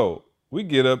 So we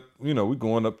get up, you know, we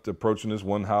going up to approaching this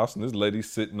one house, and this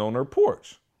lady's sitting on her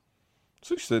porch.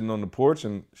 So she's sitting on the porch,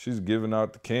 and she's giving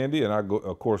out the candy, and I go,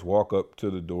 of course, walk up to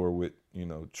the door with, you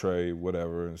know, Trey,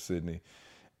 whatever, and Sydney.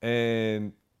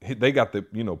 And they got the,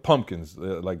 you know, pumpkins,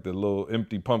 like the little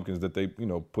empty pumpkins that they, you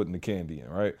know, putting the candy in,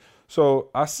 right? So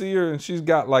I see her, and she's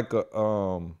got like a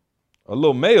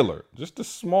little mailer, just a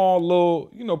small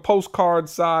little, you know, postcard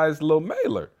size little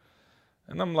mailer.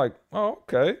 And I'm like, oh,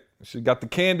 okay. She got the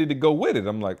candy to go with it.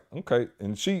 I'm like, okay.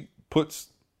 And she puts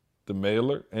the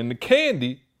mailer and the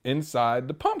candy inside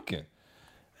the pumpkin.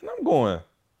 And I'm going,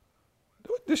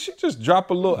 did she just drop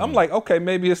a little? I'm like, okay,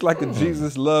 maybe it's like a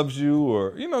Jesus loves you,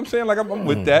 or, you know what I'm saying? Like, I'm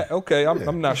with that. Okay,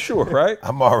 I'm not sure, right?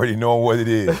 I'm already knowing what it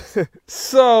is.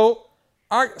 So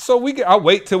I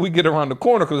wait till we get around the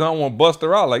corner because I don't want to bust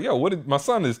her out. Like, yo, my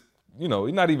son is, you know,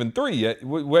 he's not even 3 yet.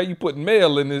 Where you putting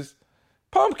mail in this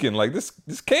pumpkin? Like, this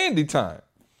candy time.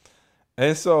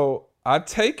 And so I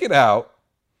take it out,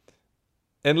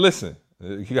 and listen,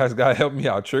 you guys got to help me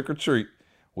out, trick or treat.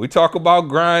 We talk about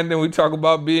grinding, we talk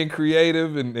about being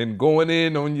creative and going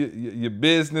in on your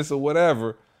business or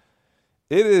whatever.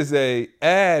 It is a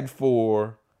ad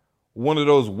for one of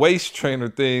those waist trainer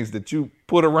things that you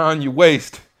put around your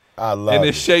waist. I love and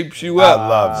it. Shapes you up. I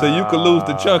love so you can lose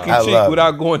the chunky cheek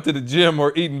without going to the gym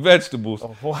or eating vegetables.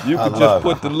 You could just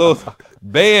put the little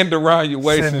band around your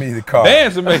waist. Send me the card.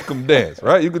 Bands will make them dance,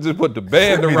 right? You could just put the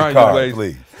band around your waist,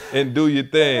 please, and do your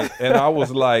thing. And I was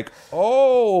like,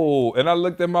 oh. And I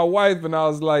looked at my wife and I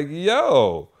was like,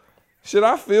 yo, should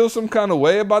I feel some kind of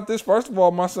way about this? First of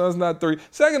all, my son's not 3.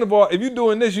 Second of all, if you're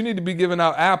doing this, you need to be giving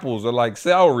out apples or like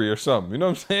celery or something. You know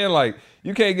what I'm saying? Like,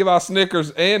 you can't give out Snickers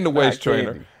and the waist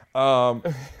trainer.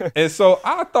 And so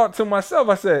I thought to myself,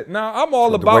 I said, now I'm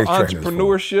all about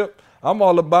entrepreneurship. I'm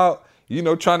all about, you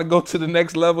know, trying to go to the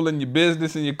next level in your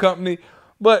business and your company.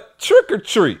 But trick or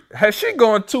treat, has she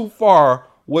gone too far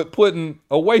with putting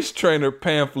a waist trainer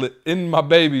pamphlet in my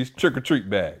baby's trick or treat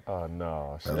bag? Oh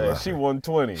no, she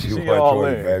 120. She 120, all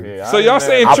in. baby. Yeah, So y'all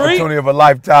saying treat? Opportunity of a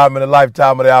lifetime and a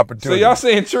lifetime of the So opportunity. y'all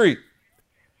saying treat?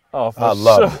 Oh, for I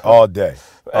love it all day.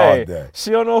 All Hey, day. she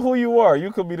don't know who you are.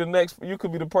 You could be the next. You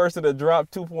could be the person that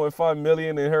dropped $2.5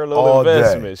 million in her little All day.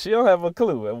 investment. She don't have a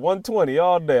clue. At 120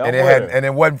 all day. And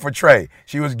it wasn't for Trey.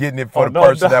 She was getting it for the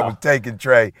person that was taking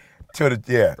Trey to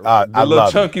the I little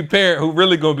love chunky parent who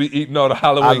really gonna be eating all the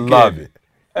Halloween I love candy. it.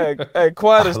 Hey,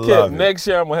 quiet as I kept. love it. Next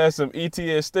year I'm gonna have some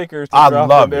ETS stickers to I drop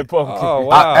love in it. that pumpkin. Oh,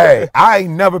 wow. I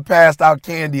ain't never passed out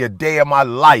candy a day of my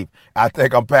life. I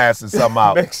think I'm passing some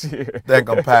out. Next year. think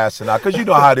I'm passing out. Because you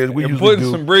know how it is. We You're usually putting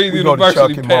do. some Breathe we go to Chuck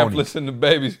University and Moni. pamphlets in the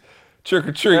baby's trick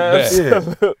or treat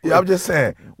bag. Yeah, I'm just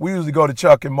saying. We usually go to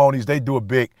Chuck and Moni's. They do a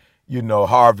big, you know,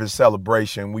 harvest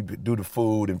celebration. We do the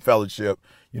food and fellowship,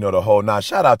 you know, the whole nine.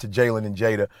 Shout out to Jalen and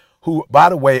Jada, who, by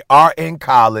the way, are in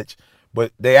college,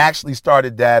 but they actually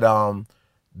started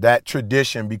that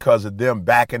tradition because of them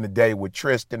back in the day with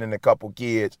Tristan and a couple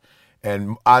kids.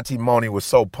 And Auntie Moni was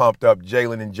so pumped up.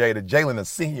 Jalen and Jada. Jalen, a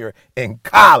senior in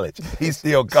college, he's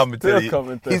still coming Still through.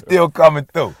 coming through. He's still coming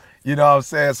through. You know what I'm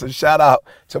saying? So shout out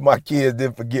to my kids.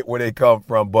 Didn't forget where they come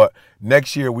from. But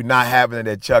next year we're not having it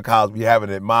at Chuck House. We having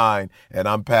it at mine. And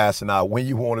I'm passing out When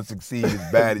You Want to Succeed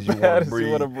as bad as you want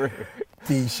to breathe.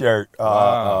 T-shirt,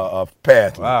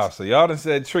 path. Wow. So y'all done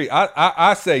said treat.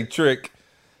 I say trick.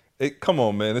 Come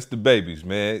on, man. It's the babies,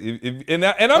 man. And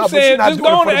I'm saying just go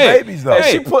on.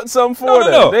 Hey, she put something for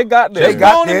them. No. They got theirs. They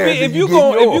got theirs. If you're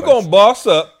gonna boss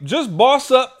up, just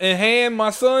boss up and hand my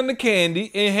son the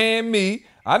candy and hand me.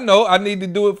 I know I need to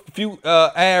do a few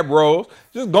ab rolls.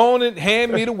 Just go on and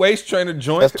hand me the waist trainer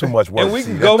joint. That's too much work. And we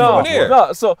can go from there.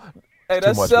 No, so hey, Too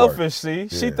that's much selfish, work. see? Yeah.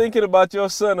 She thinking about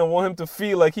your son and want him to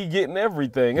feel like he getting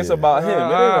everything. It's about him. It ain't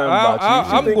nothing about you.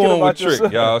 She I'm thinking going about with your trick,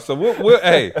 son. y'all. So we'll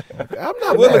I'm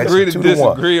not we'll mad at agree you. to 2-1.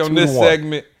 disagree on this 2-1.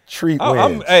 segment. Treat I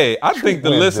wins. think Treat the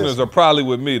wins listeners this. are probably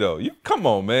with me though. You come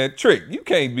on, man, trick. You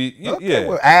can't be. Okay,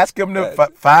 well, ask him to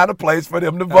find a place for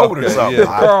them to vote or something. Yeah.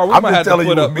 Carl, we I'm might just have to telling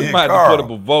put you up. with me We and might have to Carl. put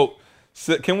up a vote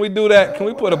Can we do that? Can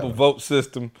we put up a vote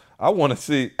system? I want to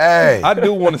see. Hey. I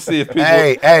do want to see if people.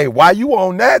 Hey, why you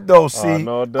on that though? See,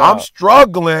 no doubt. I'm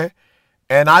struggling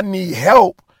and I need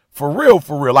help for real.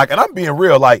 Like, and I'm being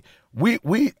real. Like, we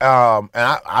and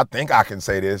I think I can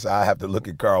say this. I have to look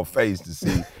at Carl's face to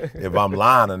see if I'm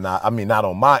lying or not. I mean, not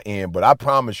on my end, but I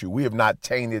promise you, we have not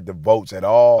tainted the votes at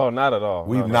all. Oh, not at all.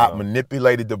 We've not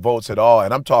manipulated the votes at all.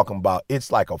 And I'm talking about,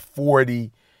 it's like a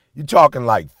 40, you're talking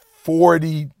like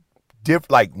 40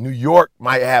 like New York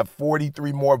might have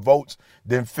 43 more votes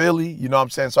than Philly. You know what I'm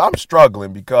saying? So I'm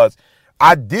struggling because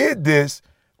I did this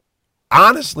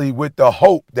honestly with the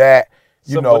hope that,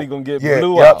 somebody gonna get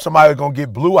blew out. Somebody gonna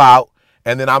get blew out.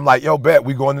 And then I'm like, yo, bet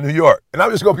we going to New York. And I'm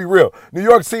just gonna be real. New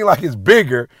York seemed like it's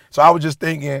bigger. So I was just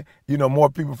thinking, more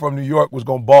people from New York was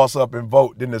gonna boss up and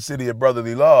vote than the city of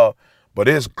brotherly love. But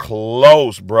it's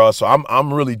close, bro. So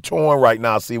I'm really torn right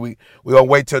now. See, we gonna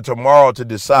wait till tomorrow to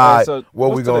decide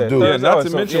what we gonna do. Yeah, not to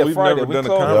So, mention we've Friday, never we done a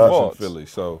close the conference vaults. in Philly,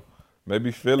 so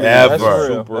maybe Philly Ever. is That's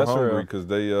super That's hungry real. because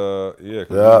they we've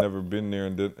never been there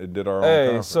and did our own Hey,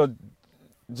 conference. so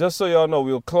just so y'all know,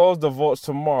 we'll close the votes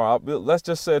tomorrow. Let's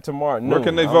just say tomorrow at noon. Where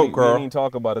can they vote, We Carl? didn't even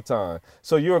talk about a time.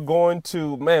 So you're going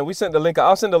to, we sent the link out.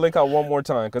 I'll send the link out one more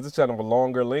time because it's kind of a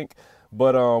longer link.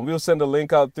 But we'll send the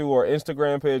link out through our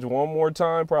Instagram page one more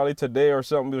time, probably today or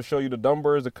something. We'll show you the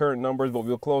numbers, the current numbers, but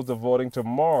we'll close the voting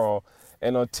tomorrow.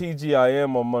 And on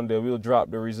TGIM on Monday, we'll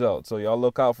drop the results. So y'all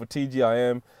look out for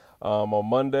TGIM on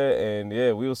Monday, and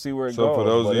we'll see where it goes. So for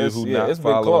those But of you who not it's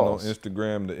been following on close.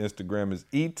 Instagram, the Instagram is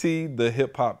ET the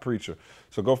Hip Hop Preacher.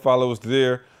 So go follow us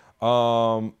there.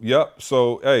 Yep.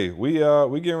 So hey, we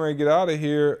getting ready to get out of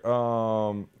here.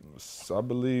 I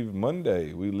believe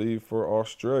Monday we leave for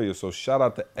Australia. So shout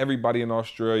out to everybody in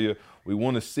Australia. We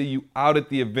want to see you out at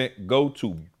the event. Go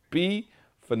to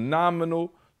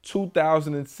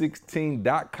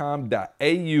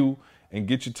bephenomenal2016.com.au and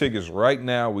get your tickets right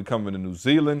now. We coming to New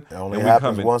Zealand. It only and we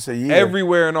happens coming once a year.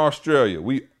 everywhere in Australia.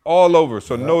 We all over.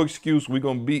 So no excuse. We're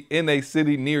going to be in a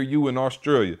city near you in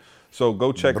Australia. So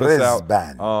go check us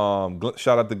Brisbane. out.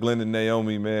 Shout out to Glenn and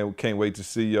Naomi, man. We can't wait to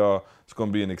see y'all. It's going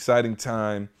to be an exciting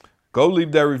time. Go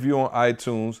leave that review on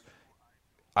iTunes.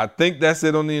 I think that's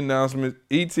it on the announcement.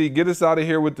 ET, get us out of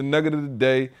here with the nugget of the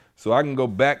day so I can go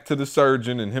back to the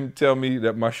surgeon and him tell me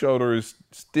that my shoulder is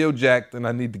still jacked and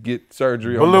I need to get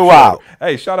surgery on my Blew shoulder. out.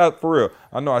 Hey, shout out for real.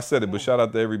 I know I said it, but shout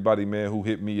out to everybody, man, who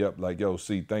hit me up like, yo,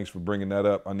 see, thanks for bringing that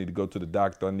up. I need to go to the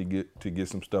doctor. I need to get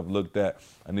some stuff looked at.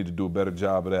 I need to do a better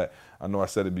job of that. I know I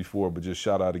said it before, but just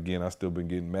shout out again. I still been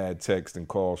getting mad texts and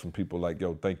calls from people like,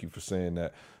 yo, thank you for saying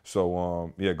that.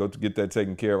 So, go to get that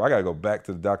taken care of. I got to go back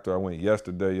to the doctor. I went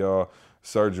yesterday, y'all.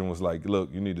 Surgeon was like, look,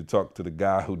 you need to talk to the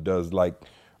guy who does like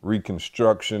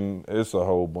reconstruction. It's a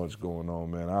whole bunch going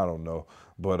on, man. I don't know.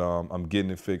 But I'm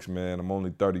getting it fixed, man. I'm only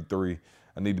 33.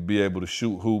 I need to be able to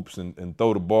shoot hoops and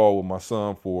throw the ball with my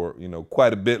son for,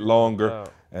 quite a bit longer. Wow.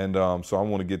 And so I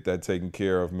want to get that taken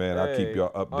care of, man. I'll keep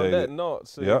y'all updated. On that note,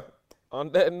 see, Yep.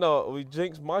 on that note, we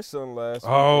jinxed my son last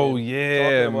week. Oh,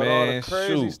 yeah, talking about all the man.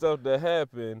 crazy Shoot. stuff that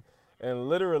happened. And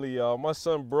literally, y'all, my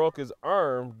son broke his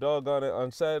arm, doggone it,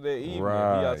 on Saturday evening.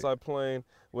 Right. He outside playing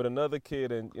with another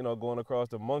kid and, going across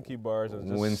the monkey bars. And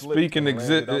just When slipped speaking and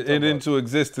landed. I'm it talking about- into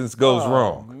existence goes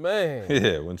wrong. Man.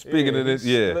 Yeah, when speaking Yeah, of it,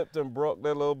 he yeah. slipped and broke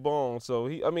that little bone. So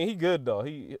he good though.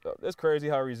 That's crazy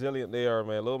how resilient they are,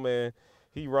 man. Little man,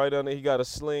 he right on it. He got a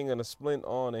sling and a splint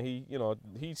on, and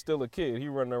he's still a kid. He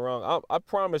running around. I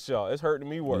promise y'all, it's hurting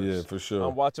me worse. Yeah, for sure.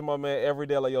 I'm watching my man every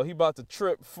day. Like, yo, he about to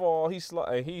trip, fall.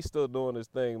 And he's still doing his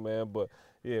thing, man. But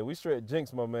yeah, we straight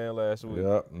jinxed my man last week.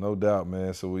 Yep, no doubt,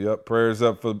 man. So we up. Prayers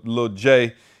up for little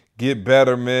Jay. Get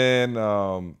better, man.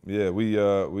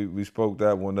 We spoke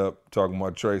that one up, talking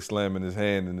about Trey slamming his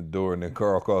hand in the door, and then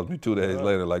Carl calls me 2 days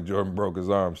later like Jordan broke his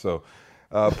arm. So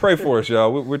pray for us,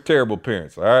 y'all. We're terrible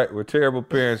parents, all right? We're terrible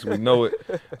parents. We know it.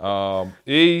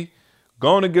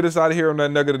 Going to get us out of here on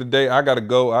that nugget of the day. I got to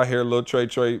go. I hear little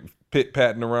Trey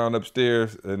pit-patting around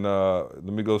upstairs, and let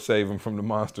me go save him from the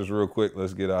monsters real quick.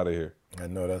 Let's get out of here. I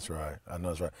know that's right.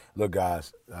 Look,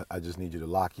 guys, I just need you to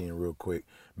lock in real quick.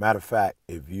 Matter of fact,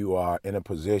 if you are in a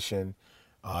position,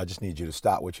 I just need you to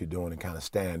stop what you're doing and kind of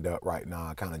stand up right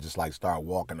now, kind of just like start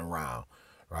walking around,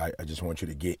 right? I just want you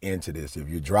to get into this. If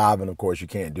you're driving, of course, you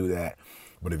can't do that.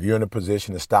 But if you're in a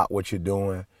position to stop what you're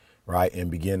doing, right,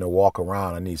 and begin to walk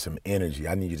around, I need some energy.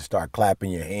 I need you to start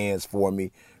clapping your hands for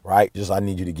me, right? I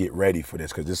need you to get ready for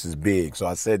this because this is big. So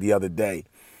I said the other day,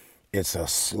 it's a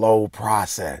slow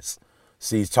process.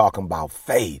 See, he's talking about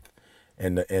faith.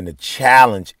 And the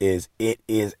challenge is it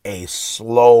is a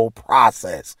slow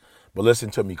process. But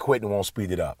listen to me, quitting won't speed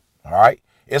it up. All right?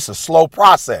 It's a slow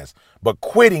process, but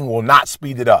quitting will not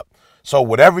speed it up. So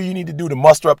whatever you need to do to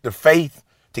muster up the faith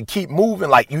to keep moving,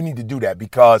 like, you need to do that,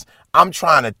 because I'm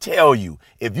trying to tell you,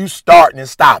 if you starting and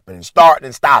stopping and starting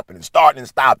and stopping and starting and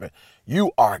stopping,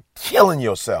 you are killing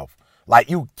yourself. Like,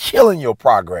 you killing your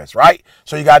progress, right?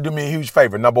 So you got to do me a huge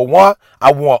favor. Number one,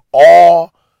 I want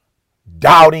all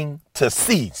doubting to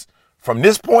cease. From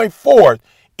this point forth,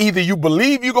 either you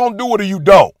believe you're going to do it or you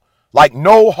don't. Like,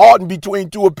 no halting between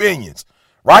two opinions,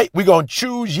 right? We're going to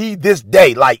choose ye this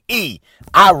day. Like, E,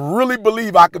 I really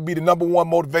believe I could be the number one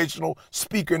motivational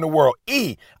speaker in the world.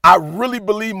 E, I really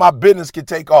believe my business can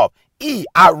take off. E,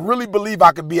 I really believe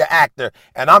I could be an actor,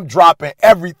 and I'm dropping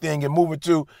everything and moving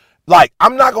to, like,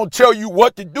 I'm not going to tell you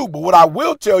what to do, but what I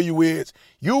will tell you is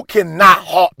you cannot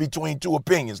halt between two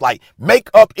opinions. Like, make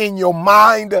up in your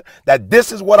mind that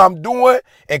this is what I'm doing,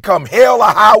 and come hell or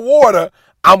high water,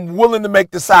 I'm willing to make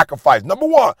the sacrifice. Number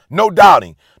one, no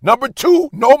doubting. Number two,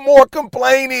 no more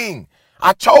complaining.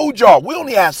 I told y'all, we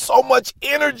only have so much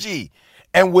energy.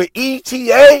 And with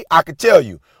ETA, I can tell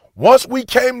you, once we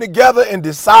came together and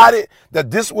decided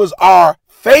that this was our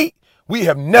fate, we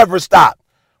have never stopped.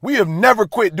 We have never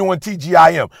quit doing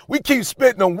TGIM. We keep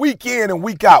spitting them week in and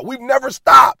week out. We've never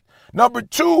stopped. Number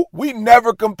two, we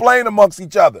never complain amongst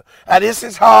each other. This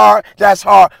is hard, that's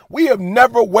hard. We have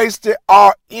never wasted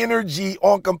our energy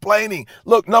on complaining.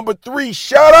 Look, number three,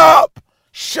 shut up.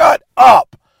 Shut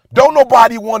up. Don't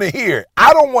nobody want to hear it.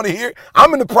 I don't want to hear it.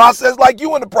 I'm in the process like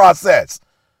you in the process.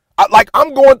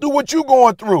 I'm going through what you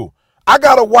going through. I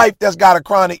got a wife that's got a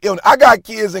chronic illness. I got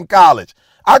kids in college.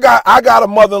 I got a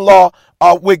mother-in-law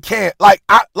with cancer.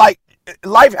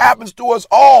 Life happens to us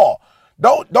all.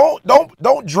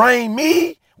 Don't drain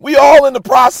me. We all in the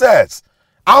process.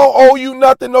 I don't owe you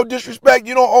nothing, no disrespect.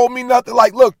 You don't owe me nothing.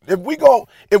 Like, look, if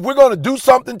we're gonna do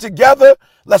something together,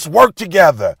 let's work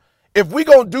together. If we're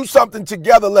gonna do something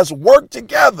together, let's work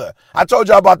together. I told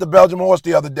y'all about the Belgian horse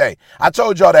the other day. I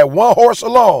told y'all that one horse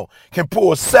alone can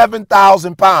pull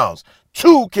 7,000 pounds.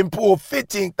 Two can pull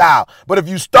 15,000. But if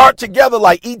you start together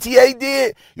like ETA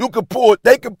did, they could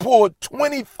pull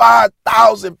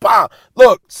 25,000 pounds.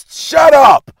 Look, shut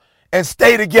up and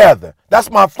stay together.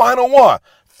 That's my final one.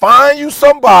 Find you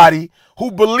somebody who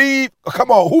believe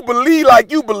like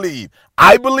you believe.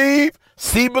 I believe,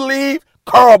 C believe,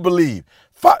 Carl believe.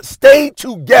 Stay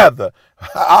together.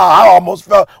 I almost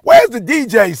felt, where's the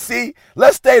DJ, C?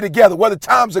 Let's stay together. Whether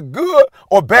times are good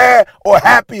or bad or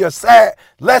happy or sad,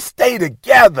 let's stay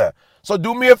together. So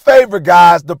do me a favor,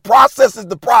 guys. The process is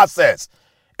the process.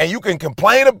 And you can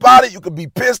complain about it. You can be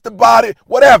pissed about it,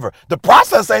 whatever. The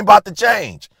process ain't about to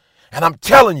change. And I'm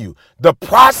telling you, the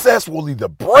process will either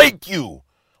break you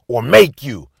or make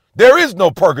you. There is no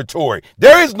purgatory.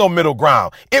 There is no middle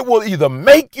ground. It will either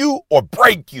make you or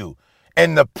break you.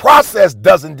 And the process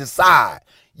doesn't decide.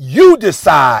 You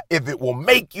decide if it will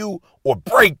make you or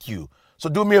break you. So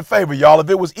do me a favor, y'all. If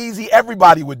it was easy,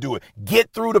 everybody would do it.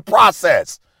 Get through the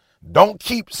process. Don't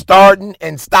keep starting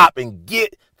and stopping.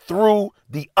 Get through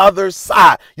the other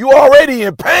side. You already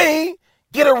in pain.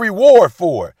 Get a reward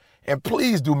for it. And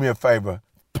please do me a favor.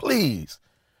 Please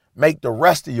make the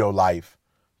rest of your life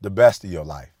the best of your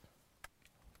life.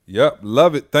 Yep,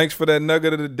 love it. Thanks for that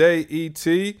nugget of the day,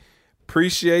 E.T.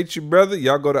 Appreciate you, brother.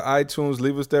 Y'all go to iTunes,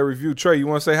 leave us that review. Trey, you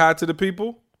want to say hi to the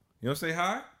people? You want to say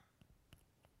hi?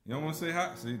 You don't want to say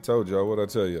hi? See, told y'all what I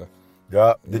tell you.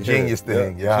 Yup, the genius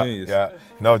thing. Yeah, genius. Yeah.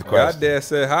 No question. God dad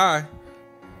said hi.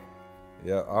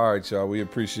 Yeah, all right, y'all. We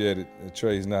appreciate it.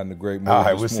 Trey's not in a great mood. All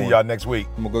right, we'll see y'all next week.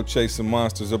 I'm going to go chase some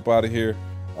monsters up out of here.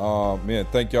 Man,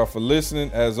 thank y'all for listening.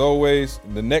 As always,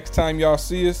 the next time y'all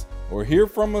see us or hear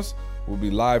from us, we'll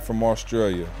be live from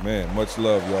Australia. Man, much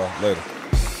love, y'all. Later.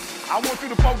 I want you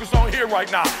to focus on here right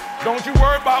now. Don't you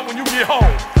worry about when you get home.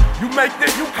 You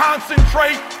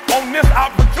concentrate on this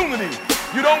opportunity.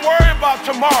 You don't worry about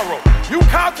tomorrow. You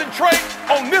concentrate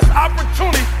on this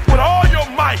opportunity with all your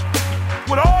might.